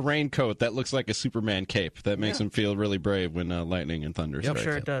a raincoat that looks like a Superman cape that makes him feel really brave when lightning and thunder strike. I'm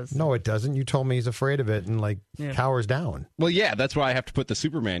sure it does. No, it doesn't. You told me he's afraid of it and cowers down. Well, yeah, that's why I have to put the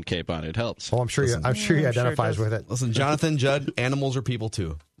Superman cape on. It helps. Oh, I'm sure. I'm sure he identifies with it. Listen, Jonathan, Judd, animals are people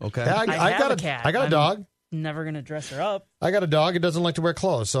too. Okay. Yeah, I have got a cat. I got a dog. Never gonna dress her up. I got a dog. It doesn't like to wear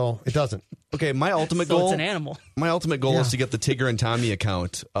clothes, so it doesn't. Okay, my ultimate So goal. it's an animal. My ultimate goal is to get the Tigger and Tommy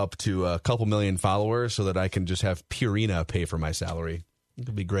account up to a couple million followers, so that I can just have Purina pay for my salary. It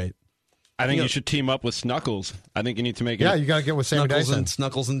would be great. I think you should team up with Snuggles. I think you need to make it. Yeah, you got to get with Sammy Dyson.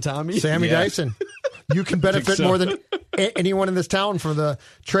 Snuggles and Tommy. Sammy Dyson. You can benefit more than anyone in this town from the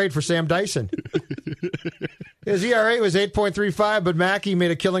trade for Sam Dyson. His ERA was 8.35, but Mackey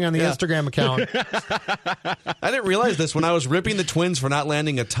made a killing on the Instagram account. I didn't realize this when I was ripping the Twins for not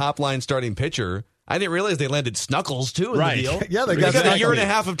landing a top-line starting pitcher. I didn't realize they landed Snuggles, too, in the deal. Yeah, they got got a year and a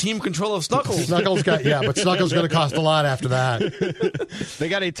half of team control of Snuggles. But Snuggles going to cost a lot after that. They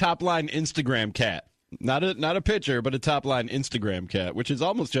got a top-line Instagram cat. Not a pitcher, but a top-line Instagram cat, which is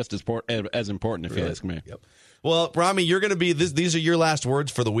almost just as important if you ask me. Yep. Well, Rami, you're going to be these are your last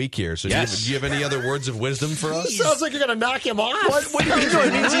words for the week here. So Yes. do you have any other words of wisdom for us? Sounds like you're going to knock him off. What do you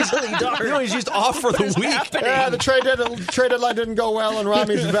mean? He's just off for the week. Yeah, the trade deadline didn't go well, and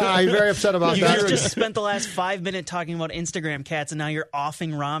Rami's very upset about You that. guys just spent the last 5 minutes talking about Instagram cats, and now you're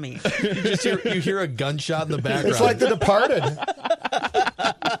offing Rami. You hear a gunshot in the background. It's like The Departed.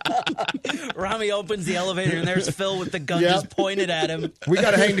 Rami opens the elevator, and there's Phil with the gun just pointed at him. We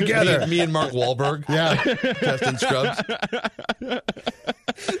got to hang together. Me and Mark Wahlberg. Yeah. Testing Scrubs.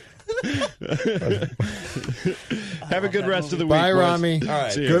 Have a good rest of the week. Bye, boys. Rami. All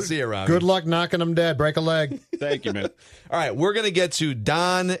right. See you, Rami. Good luck knocking them dead. Break a leg. Thank you, man. All right. We're going to get to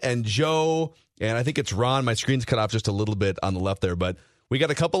Don and Joe, and I think it's Ron. My screen's cut off just a little bit on the left there, but we got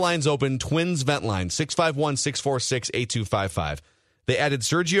a couple lines open. Twins vent line, 651-646-8255. They added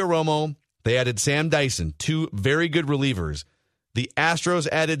Sergio Romo. They added Sam Dyson, 2 very good relievers. The Astros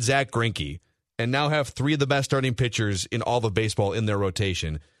added Zach Greinke, and now have 3 of the best starting pitchers in all of baseball in their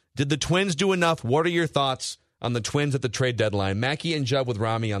rotation. Did the Twins do enough? What are your thoughts on the Twins at the trade deadline? Mackie and Judd with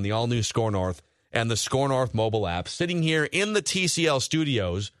Rami on the all-new Score North and the Score North mobile app, sitting here in the TCL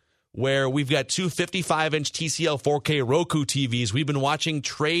studios where we've got 2 55-inch TCL 4K Roku TVs. We've been watching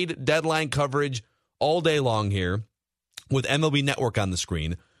trade deadline coverage all day long here with MLB Network on the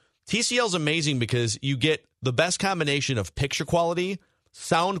screen. TCL is amazing because you get the best combination of picture quality,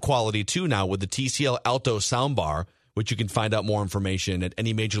 sound quality too now with the TCL Alto soundbar, which you can find out more information at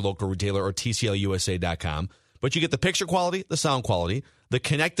any major local retailer or TCLUSA.com. But you get the picture quality, the sound quality, the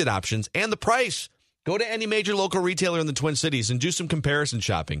connected options, and the price. Go to any major local retailer in the Twin Cities and do some comparison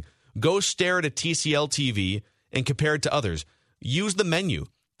shopping. Go stare at a TCL TV and compare it to others. Use the menu.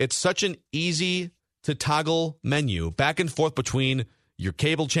 It's such an easy to toggle menu back and forth between your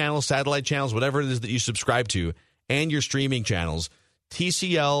cable channels, satellite channels, whatever it is that you subscribe to, and your streaming channels.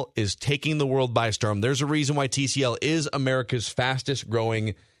 TCL is taking the world by storm. There's a reason why TCL is America's fastest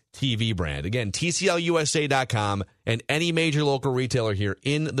growing TV brand. Again, TCLUSA.com and any major local retailer here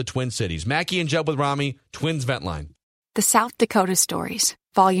in the Twin Cities. Mackie and Judd with Rami, Twins Vent Line. The South Dakota Stories,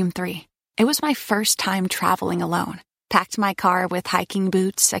 Volume 3. It was my first time traveling alone. Packed my car with hiking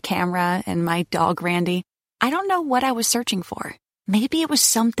boots, a camera, and my dog Randy. I don't know what I was searching for. Maybe it was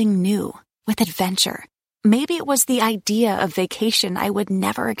something new, with adventure. Maybe it was the idea of vacation I would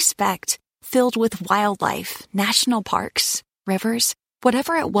never expect, filled with wildlife, national parks, rivers.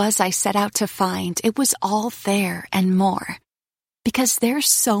 Whatever it was I set out to find, it was all there and more. Because there's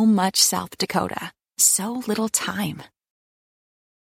so much South Dakota, so little time.